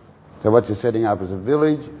 So what you're setting up is a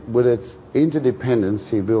village with its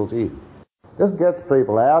interdependency built in. This gets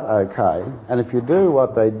people out okay, and if you do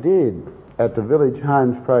what they did at the Village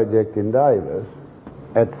Homes project in Davis,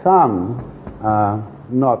 at some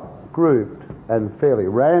not grouped and fairly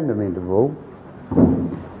random interval,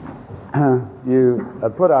 you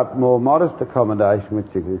put up more modest accommodation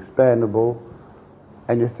which is expandable,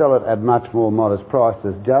 and you sell it at much more modest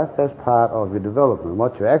prices just as part of your development.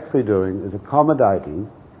 What you're actually doing is accommodating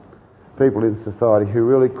people in society who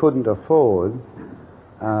really couldn't afford,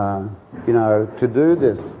 to do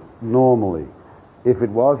this normally. If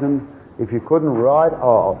you couldn't write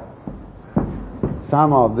off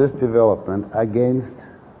some of this development against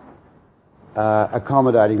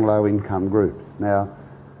accommodating low-income groups. Now,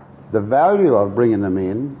 the value of bringing them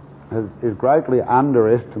in is greatly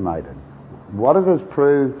underestimated. What it has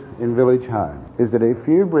proved in Village Home is that if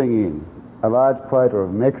you bring in a large quota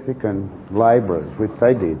of Mexican labourers, which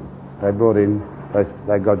they did, they brought in,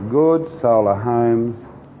 they got good solar homes.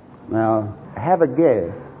 Now, have a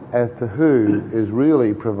guess as to who is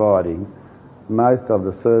really providing most of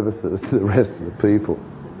the services to the rest of the people.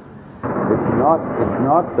 It's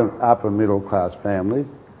not the upper middle class families,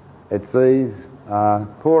 it's these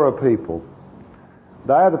poorer people.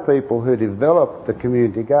 They are the people who developed the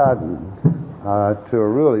community gardens to a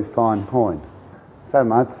really fine point. So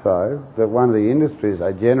much so that one of the industries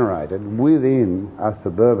they generated within a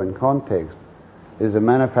suburban context is the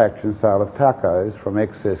manufacture and sale of tacos from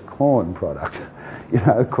excess corn product.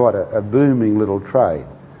 Quite a booming little trade.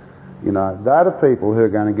 They're the people who are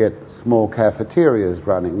going to get small cafeterias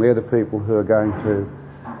running. They're the people who are going to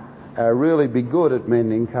really be good at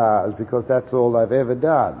mending cars because that's all they've ever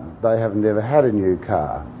done. They haven't ever had a new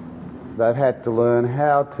car. They've had to learn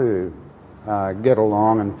how to get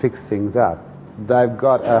along and fix things up. They've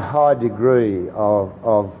got a high degree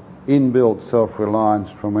of inbuilt self-reliance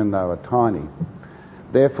from when they were tiny.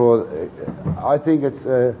 Therefore, I think it's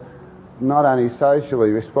not only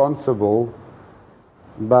socially responsible,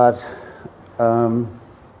 but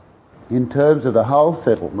in terms of the whole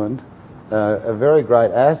settlement, a very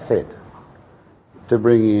great asset to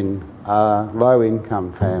bring in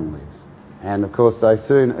low-income families. And of course they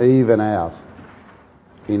soon even out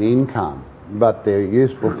in income, but their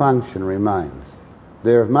useful function remains.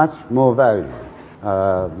 They're of much more value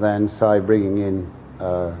than, say, bringing in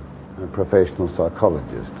a professional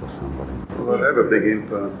psychologist or somebody. Well, they'd have a big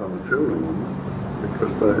influence on the children, wouldn't it?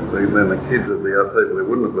 Because then the kids of the other people who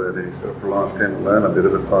wouldn't have learned any self-reliance tend to learn a bit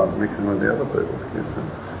of it by mixing with the other people's kids.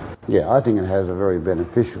 Yeah, I think it has a very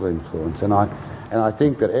beneficial influence, and I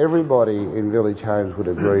think that everybody in village homes would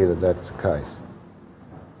agree that that's the case.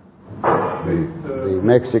 The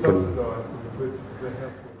Mexican...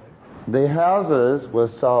 The houses were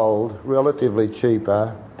sold relatively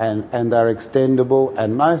cheaper, and they're extendable,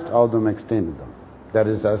 and most of them extended them. That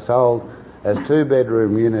is, they're sold as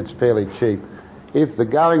two-bedroom units fairly cheap. If the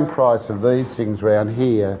going price of these things around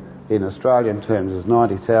here in Australian terms is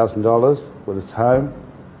 $90,000 for this home,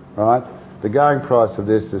 right? The going price of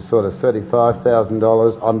this is sort of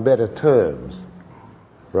 $35,000 on better terms,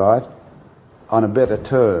 right? On a better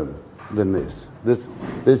term than this.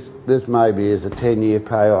 This maybe is a 10-year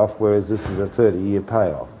payoff, whereas this is a 30-year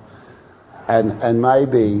payoff. And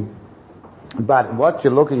maybe, but what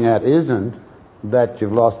you're looking at isn't that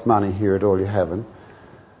you've lost money here at all, you haven't.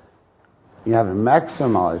 You haven't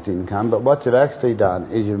maximised income, but what you've actually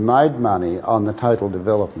done is you've made money on the total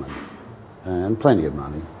development, and plenty of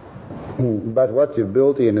money. But what you've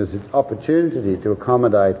built in is an opportunity to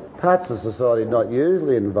accommodate parts of society not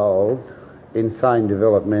usually involved in sane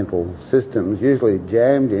developmental systems, usually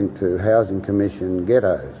jammed into housing commission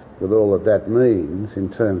ghettos, with all that that means in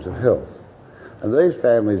terms of health. And these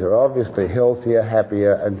families are obviously healthier,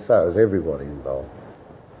 happier, and so is everybody involved.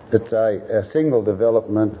 It's a single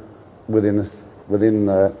development within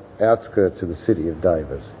the outskirts of the city of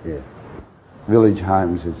Davis, yeah. Village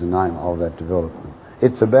Homes is the name of that development.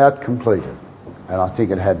 It's about completed, and I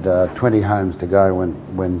think it had 20 homes to go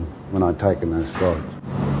when I'd taken those slides.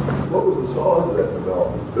 What was the size of that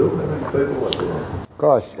development, Bill? How many people were there?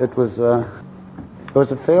 Gosh, it was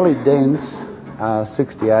a fairly dense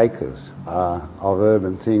 60 acres of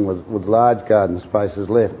urban thing with large garden spaces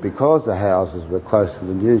left because the houses were closer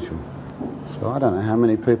than usual. So I don't know how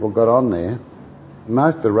many people got on there.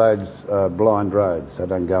 Most of the roads are blind roads. They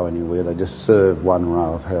don't go anywhere. They just serve one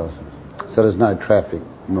row of houses. So there's no traffic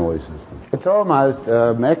noises. It's almost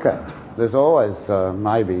Mecca. There's always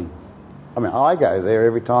maybe... I mean, I go there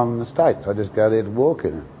every time in the States. I just go there to walk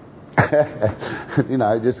in it. You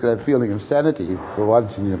know, just get a feeling of sanity for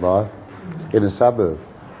once in your life in a suburb.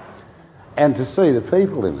 And to see the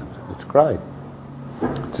people in it, it's great.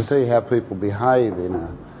 To see how people behave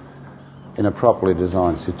in a properly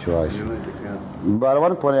designed situation. But I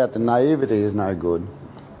want to point out that naivety is no good.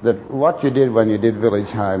 That what you did when you did village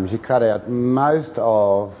homes, you cut out most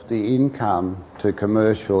of the income to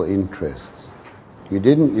commercial interests. You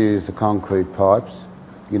didn't use the concrete pipes.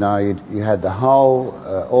 You know, you had the whole,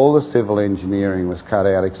 all the civil engineering was cut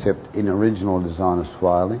out except in original design of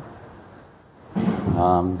Swaley.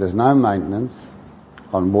 There's no maintenance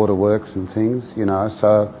on waterworks and things, you know,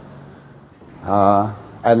 so,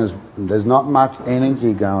 and there's not much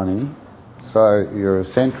energy going in. So you're a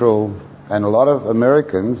central, and a lot of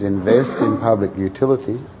Americans invest in public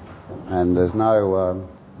utilities, and there's no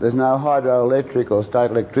hydroelectric or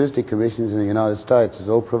state electricity commissions in the United States. It's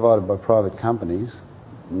all provided by private companies.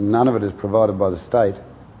 None of it is provided by the state.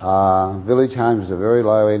 Village Homes is a very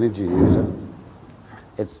low energy user.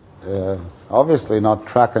 It's obviously not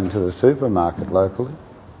trucking to the supermarket locally.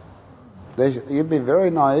 You'd be very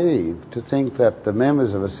naive to think that the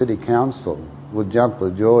members of a city council would jump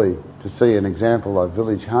with joy to see an example like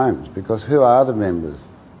Village Homes, because who are the members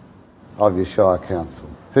of your shire council?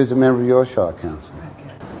 Who's a member of your shire council?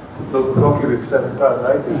 The cocky with 7,000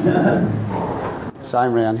 acres.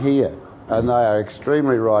 Same round here. And they are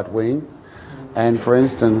extremely right-wing. And for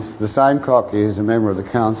instance, the same cocky is a member of the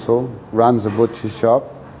council, runs a butcher shop,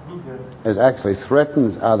 actually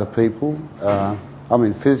threatens other people,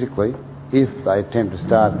 physically, if they attempt to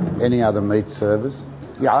start any other meat service.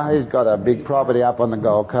 Yeah, he's got a big property up on the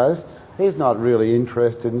Gold Coast. He's not really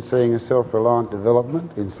interested in seeing a self-reliant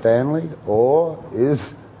development in Stanley, or is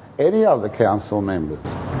any of the council members.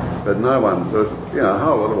 But no one, there was, a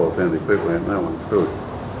whole lot of alternative people and no one stood.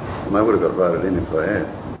 And they would have got voted in if they had.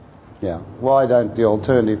 Yeah. Why don't the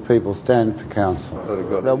alternative people stand for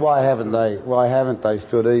council? Now, why haven't they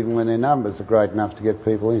stood even when their numbers are great enough to get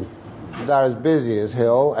people in? They're as busy as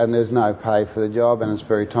hell and there's no pay for the job and it's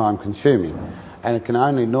very time consuming. And it can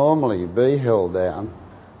only normally be held down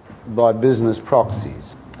by business proxies.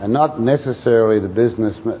 And not necessarily the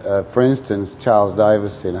business, for instance, Charles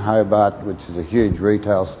Davis in Hobart, which is a huge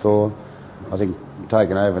retail store, I think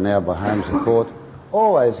taken over now by Holmes and Court,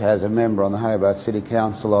 always has a member on the Hobart City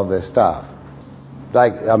Council of their staff.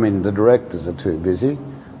 The directors are too busy,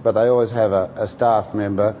 but they always have a staff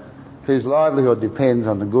member whose livelihood depends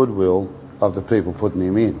on the goodwill of the people putting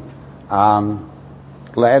him in.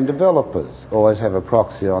 Land developers always have a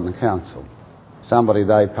proxy on the council, somebody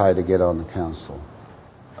they pay to get on the council.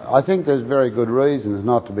 I think there's very good reasons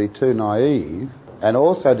not to be too naive and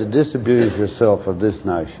also to disabuse yourself of this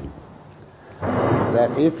notion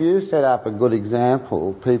that if you set up a good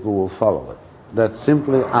example, people will follow it. That's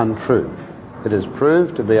simply untrue. It is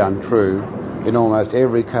proved to be untrue in almost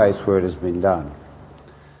every case where it has been done.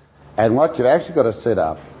 And what you've actually got to set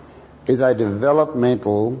up is a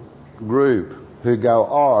developmental group who go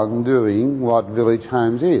on doing what Village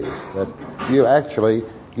Homes is. That you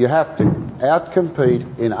have to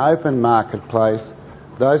outcompete in open marketplace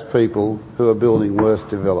those people who are building worse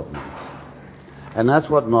developments. And that's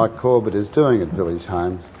what Mike Corbett is doing at Village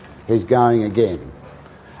Homes. He's going again.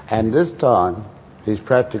 And this time, he's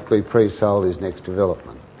practically pre-sold his next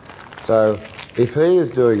development. So if he is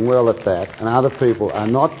doing well at that and other people are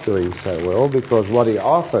not doing so well because what he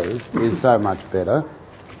offers is so much better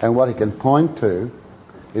and what he can point to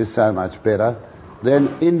is so much better,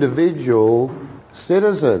 then individual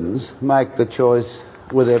citizens make the choice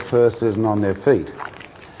with their purses and on their feet.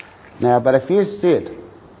 Now, but if you sit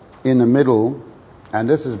in the middle, and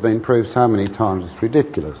this has been proved so many times it's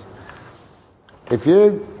ridiculous, if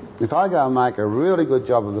I go and make a really good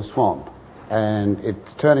job of the swamp and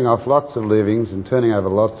it's turning off lots of livings and turning over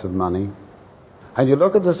lots of money, and you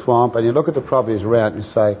look at the swamp and you look at the properties around and you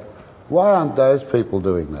say, why aren't those people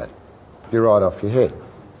doing that? You're right off your head.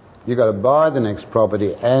 You've got to buy the next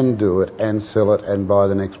property and do it and sell it and buy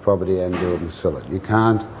the next property and do it and sell it. You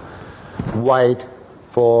can't wait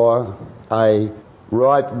for a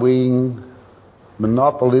right-wing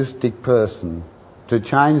monopolistic person to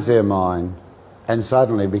change their mind and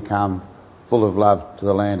suddenly become full of love to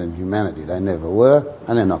the land and humanity. They never were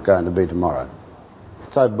and they're not going to be tomorrow.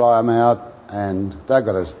 So buy them out and they've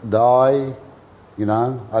got to die.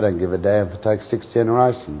 I don't give a damn if it takes 6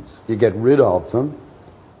 generations. You get rid of them.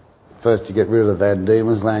 First you get rid of the Van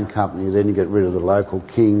Diemen's Land Company, then you get rid of the local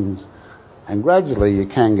kings, and gradually you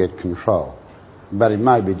can get control. But it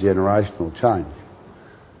may be generational change.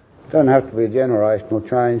 It doesn't have to be a generational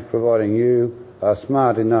change providing you are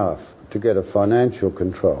smart enough to get a financial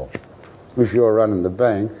control. If you're running the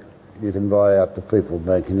bank, you can buy out the people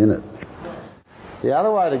banking in it. The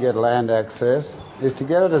other way to get land access is to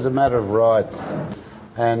get it as a matter of rights.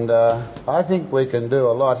 And I think we can do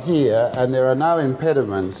a lot here, and there are no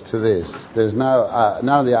impediments to this. There's none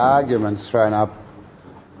of the arguments thrown up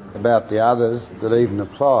about the others that even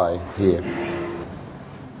apply here.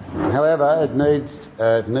 However,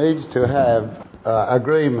 it needs to have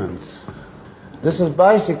agreements. This is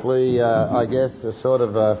basically, I guess, a sort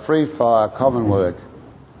of a free-fire common work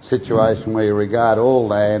situation where you regard all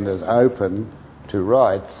land as open to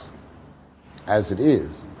rights as it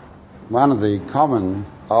is. One of the common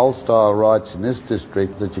old-style rights in this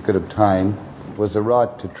district that you could obtain was the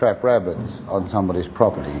right to trap rabbits on somebody's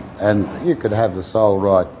property, and you could have the sole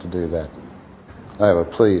right to do that. They were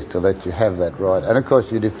pleased to let you have that right, and of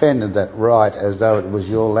course you defended that right as though it was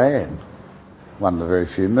your land. One of the very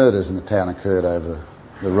few murders in the town occurred over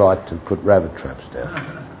the right to put rabbit traps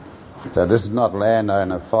down. So this is not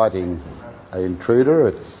landowner fighting an intruder,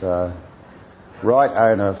 it's right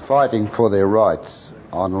owner fighting for their rights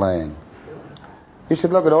on land. You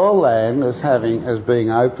should look at all land as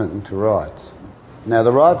being open to rights. Now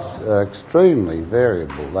the rights are extremely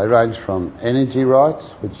variable. They range from energy rights,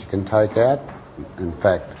 which you can take out. In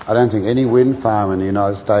fact, I don't think any wind farm in the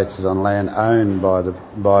United States is on land owned by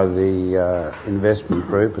the investment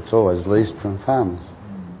group. It's always leased from farmers.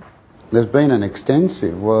 There's been an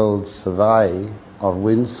extensive world survey of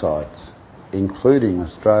wind sites, including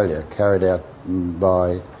Australia, carried out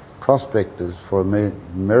by prospectors for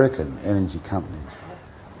American energy companies.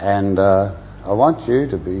 And I want you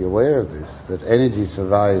to be aware of this, that energy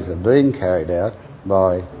surveys are being carried out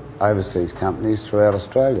by overseas companies throughout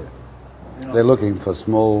Australia. They're looking for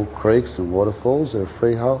small creeks and waterfalls that are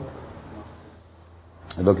freehold.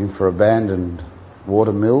 They're looking for abandoned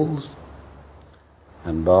water mills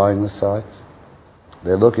and buying the sites.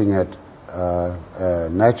 They're looking at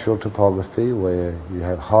natural topography where you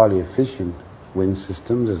have highly efficient wind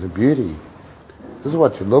systems as a beauty. This is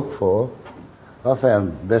what you look for. I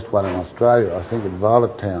found the best one in Australia, I think, at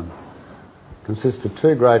Violet Town. It consists of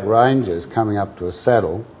two great ranges coming up to a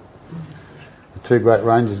saddle. The two great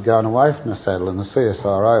ranges going away from the saddle, and the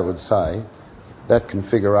CSIRO would say that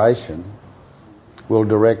configuration will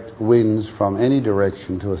direct winds from any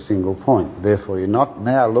direction to a single point. Therefore, you're not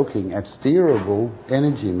now looking at steerable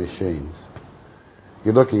energy machines.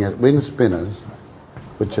 You're looking at wind spinners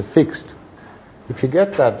which are fixed. If you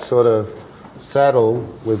get that sort of saddle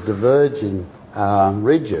with diverging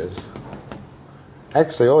ridges,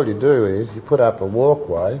 actually all you do is you put up a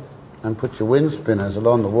walkway and put your wind spinners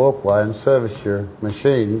along the walkway and service your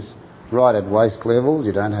machines right at waist level.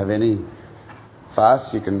 You don't have any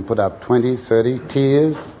fuss. You can put up 20, 30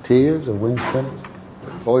 tiers of wind spinners.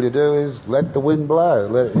 All you do is let the wind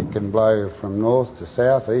blow. It can blow from north to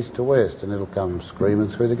south, east to west, and it'll come screaming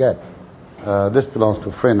through the gap. This belongs to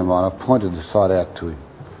a friend of mine. I've pointed the site out to him.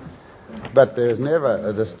 But there's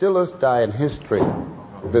never, the stillest day in history,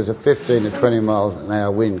 there's a 15 to 20 miles an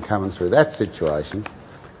hour wind coming through that situation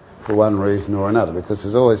for one reason or another, because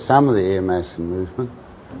there's always some of the air mass in movement,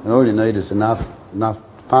 and all you need is enough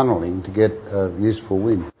funneling to get useful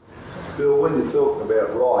wind. Bill, when you're talking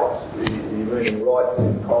about rights, are you meaning rights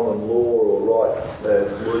in common law or rights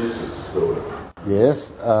as leases, sort of? Yes,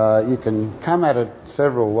 you can come at it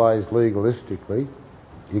several ways legalistically.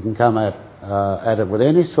 You can come at it with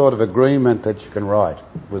any sort of agreement that you can write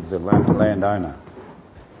with the landowner.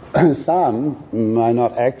 Some may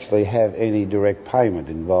not actually have any direct payment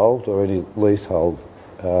involved or any leasehold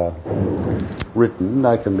written.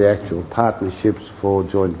 They can be actual partnerships for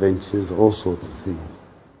joint ventures, all sorts of things.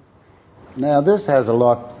 Now, this has a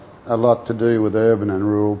lot to do with urban and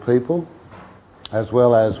rural people, as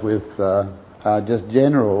well as with just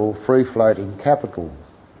general free-floating capital.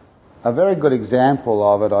 A very good example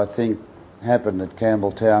of it, I think, happened at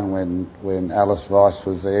Campbelltown when Alice Weiss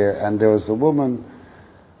was there, and there was a woman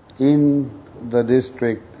in the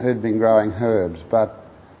district who'd been growing herbs, but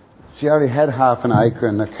she only had half an acre,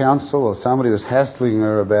 and the council or somebody was hassling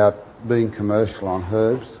her about being commercial on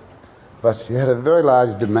herbs. But she had a very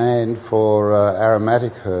large demand for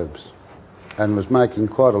aromatic herbs and was making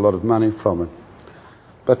quite a lot of money from it.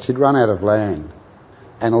 But she'd run out of land.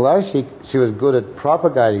 And although she was good at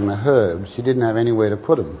propagating the herbs, she didn't have anywhere to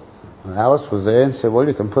put them. And Alice was there and said, well,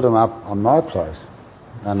 you can put them up on my place.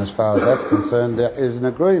 And as far as that's concerned, there is an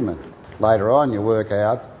agreement. Later on, you work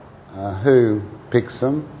out who picks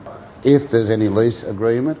them, if there's any lease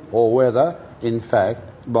agreement, or whether, in fact,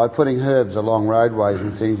 by putting herbs along roadways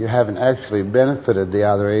and things, you haven't actually benefited the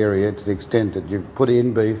other area to the extent that you've put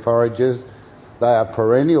in bee forages. They are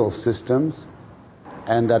perennial systems,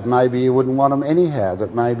 and that maybe you wouldn't want them anyhow,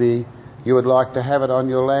 that maybe you would like to have it on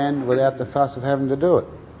your land without the fuss of having to do it.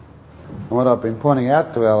 And what I've been pointing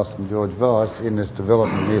out to Alice and George Weiss in this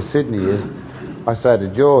development near Sydney is, I say to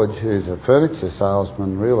George, who's a furniture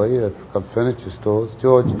salesman really, got furniture stores,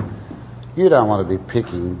 George, you don't want to be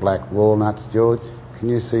picking black walnuts, George. Can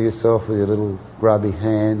you see yourself with your little grubby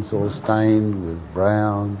hands all stained with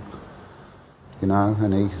brown, you know?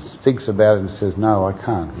 And he thinks about it and says, no, I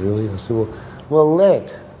can't really. I said, well,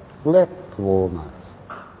 let the walnuts.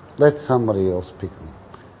 Let somebody else pick them.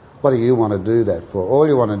 What do you want to do that for? All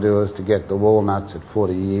you want to do is to get the walnuts at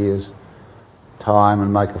 40 years time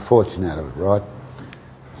and make a fortune out of it, right?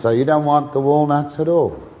 So you don't want the walnuts at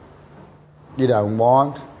all. You don't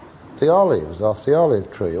want the olives off the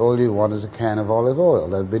olive tree. All you want is a can of olive oil.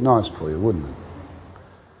 That'd be nice for you, wouldn't it?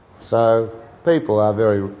 So people are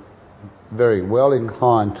very, very well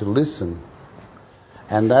inclined to listen,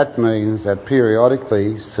 and that means that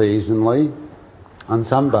periodically, seasonally, on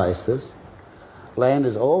some basis, land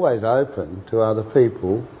is always open to other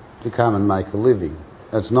people to come and make a living.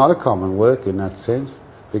 It's not a common work in that sense,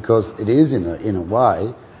 because it is in a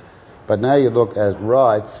way, but now you look at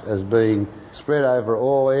rights as being spread over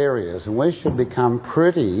all areas, and we should become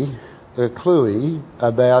pretty cluey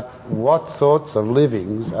about what sorts of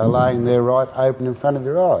livings are laying there right open in front of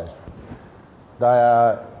your eyes. They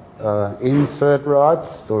are insert rights,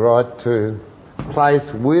 the right to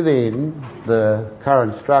place within the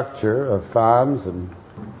current structure of farms, and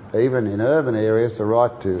even in urban areas the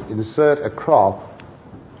right to insert a crop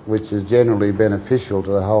which is generally beneficial to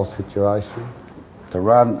the whole situation, to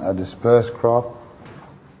run a dispersed crop.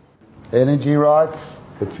 Energy rights,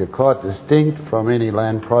 which are quite distinct from any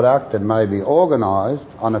land product and may be organised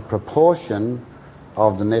on a proportion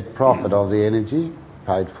of the net profit of the energy,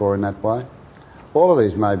 paid for in that way. All of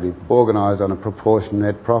these may be organised on a proportion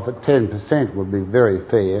net profit. 10% would be very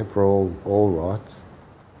fair for all rights.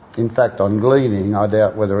 In fact, on gleaning, I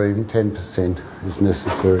doubt whether even 10% is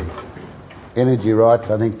necessary. Energy rights,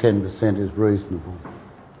 I think 10% is reasonable.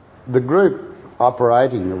 The group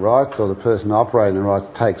operating the rights, or the person operating the rights,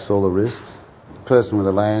 takes all the risks. The person with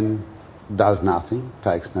the land does nothing,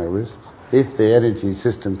 takes no risks. If the energy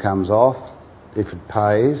system comes off, if it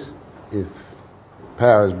pays, if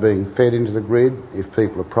power is being fed into the grid, if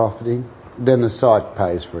people are profiting, then the site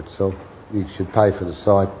pays for itself. You should pay for the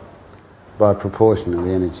site by proportion of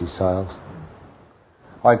the energy sales.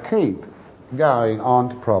 I keep going on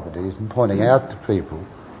to properties and pointing out to people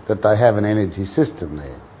that they have an energy system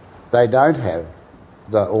there. They don't have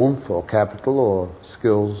the oomph or capital or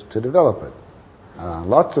skills to develop it.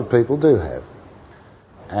 Lots of people do have.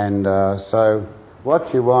 And so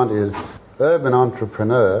what you want is urban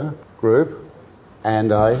entrepreneur group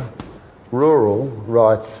and a rural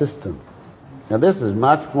rights system. Now this is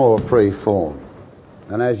much more free form.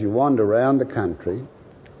 And as you wander around the country,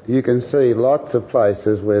 you can see lots of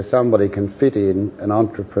places where somebody can fit in an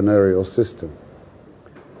entrepreneurial system.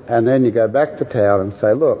 And then you go back to town and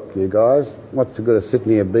say, look, you guys, what's the good of sitting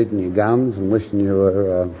here beating your gums and wishing you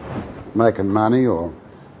were making money, or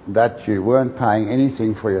that you weren't paying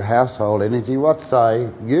anything for your household energy? What say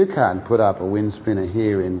you can't put up a wind spinner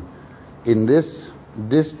here in this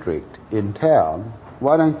district in town?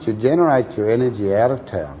 Why don't you generate your energy out of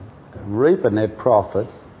town, reap a net profit,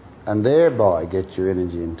 and thereby get your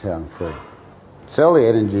energy in town free? Sell the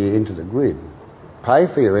energy into the grid, pay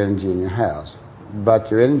for your energy in your house,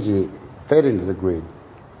 but your energy fed into the grid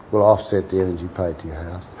will offset the energy paid to your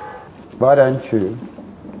house. Why don't you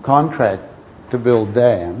contract to build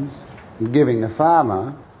dams, giving the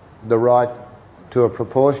farmer the right to a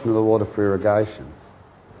proportion of the water for irrigation,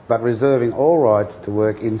 but reserving all rights to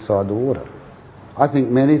work inside the water? I think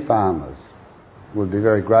many farmers would be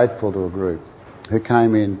very grateful to a group who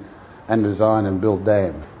came in and designed and built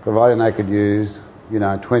dams, providing they could use,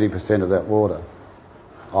 20% of that water.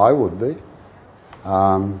 I would be.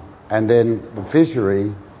 And then the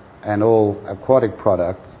fishery and all aquatic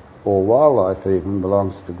product, or wildlife even,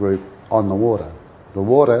 belongs to the group on the water. The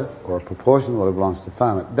water, or a proportion of water, belongs to the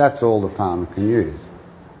farmer. That's all the farmer can use.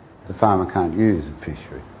 The farmer can't use the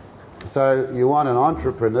fishery. So you want an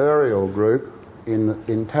entrepreneurial group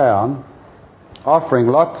in town offering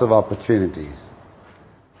lots of opportunities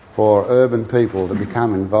for urban people to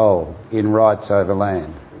become involved in rights over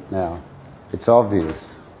land. Now, it's obvious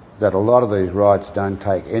that a lot of these rights don't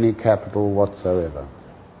take any capital whatsoever.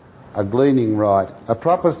 A gleaning right, a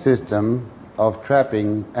proper system of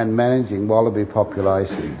trapping and managing wallaby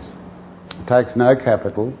populations. It takes no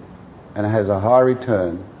capital and it has a high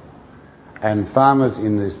return, and farmers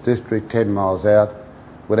in this district 10 miles out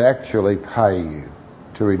would actually pay you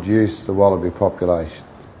to reduce the wallaby population.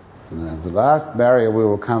 And the last barrier we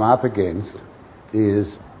will come up against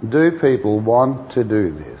is, do people want to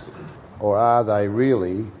do this, or are they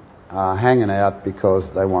really hanging out because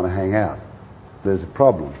they want to hang out? There's a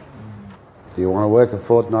problem. Do you want to work a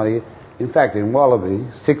fortnight a year? In fact, in wallaby,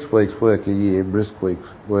 6 weeks work a year, brisk weeks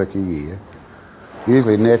work a year,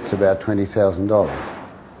 usually nets about $20,000.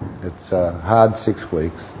 It's hard 6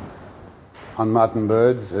 weeks. On mutton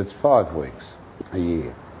birds, it's 5 weeks a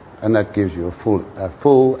year, and that gives you a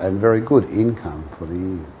full and very good income for the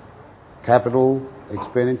year. Capital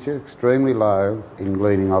expenditure extremely low in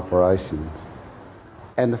gleaning operations.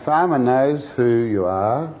 And the farmer knows who you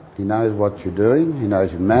are, he knows what you're doing, he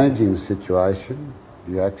knows you're managing the situation,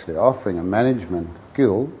 you're actually offering a management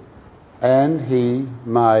skill, and he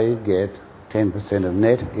may get 10% of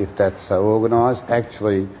net if that's so organised.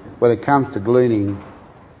 Actually, when it comes to gleaning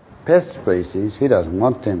pest species, he doesn't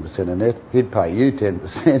want 10% of net, he'd pay you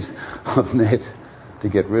 10% of net to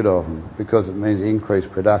get rid of them, because it means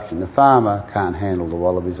increased production. The farmer can't handle the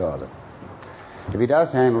wallabies either. If he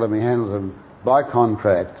does handle them, he handles them by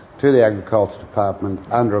contract to the Agriculture Department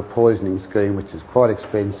under a poisoning scheme, which is quite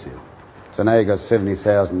expensive. So now you've got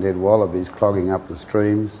 70,000 dead wallabies clogging up the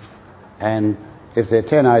streams, and if they're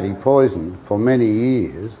 1080 poisoned for many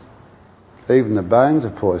years, even the bones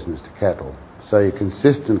are poisonous to cattle, so you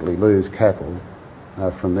consistently lose cattle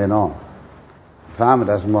from then on. The farmer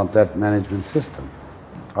doesn't want that management system.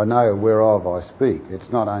 I know whereof I speak. It's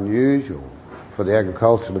not unusual for the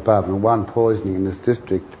Agriculture Department, one poisoning in this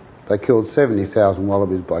district. They killed 70,000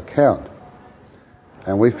 wallabies by count,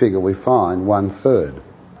 and we figure we find 1/3.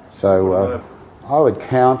 So I would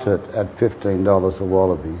count it at $15 a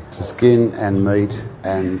wallaby, to skin and meat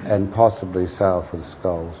and possibly sale for the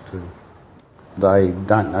skulls too. They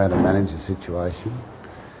don't know how to manage the situation.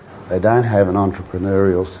 They don't have an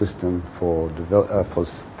entrepreneurial system for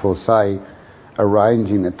say,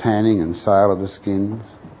 arranging the tanning and sale of the skins.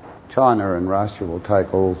 China and Russia will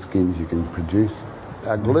take all skins you can produce.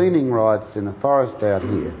 Gleaning rights in the forest out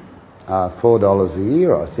here are $4 a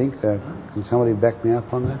year, I think. Can somebody back me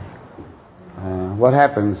up on that? What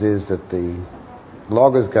happens is that the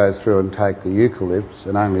loggers go through and take the eucalypts,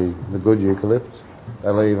 and only the good eucalypts.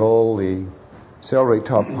 They leave all the celery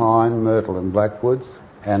top pine, myrtle and blackwoods,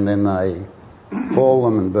 and then they fall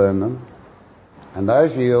them and burn them. And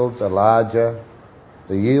those yields are larger.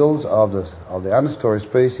 The yields of the understory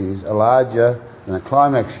species are larger than a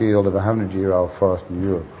climax yield of a 100-year-old forest in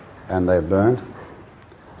Europe, and they're burnt.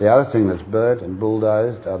 The other thing that's burnt and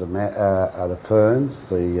bulldozed are the ferns,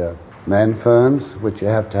 the man ferns, which you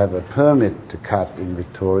have to have a permit to cut in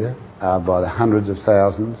Victoria by the hundreds of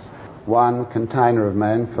thousands. One container of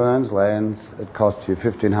man ferns lands, it costs you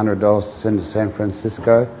 $1,500 to send to San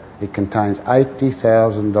Francisco. It contains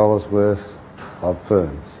 $80,000 worth of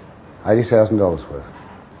ferns. $80,000 worth.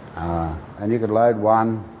 And you could load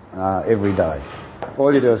one every day.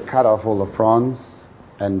 All you do is cut off all the fronds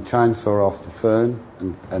and chainsaw off the fern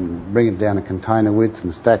and bring it down a container width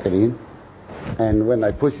and stack it in. And when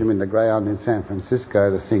they push them in the ground in San Francisco,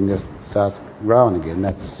 the thing just starts growing again.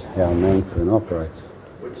 That's how a man fern operates.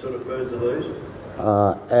 Which sort of ferns are these?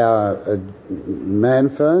 Our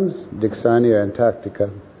man ferns, Dicksonia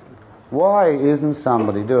antarctica. Why isn't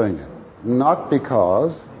somebody doing it? Not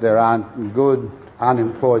because there aren't good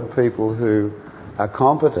unemployed people who are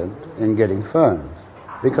competent in getting ferns.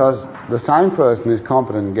 Because the same person who's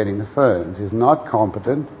competent in getting the ferns is not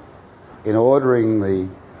competent in ordering the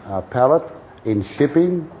pallet, in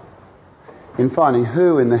shipping, in finding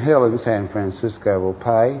who in the hell in San Francisco will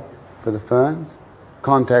pay for the ferns,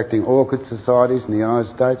 contacting orchid societies in the United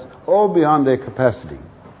States, all beyond their capacity.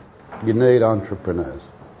 You need entrepreneurs.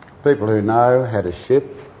 People who know how to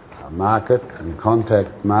ship, market and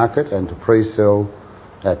contact market and to pre-sell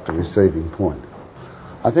at the receiving point.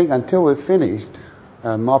 I think until we've finished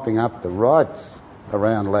mopping up the rights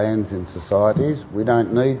around lands in societies, we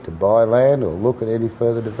don't need to buy land or look at any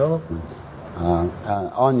further developments.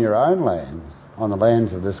 On your own lands, on the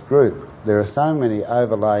lands of this group, there are so many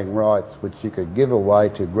overlaying rights which you could give away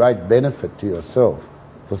to great benefit to yourself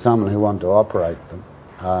for someone who wanted to operate them,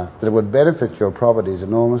 that it would benefit your properties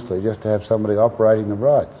enormously just to have somebody operating the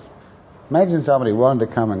rights. Imagine somebody wanted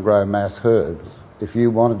to come and grow mass herbs if you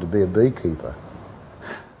wanted to be a beekeeper.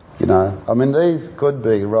 You know, I mean, these could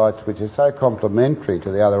be rights which are so complementary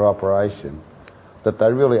to the other operation that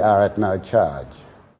they really are at no charge.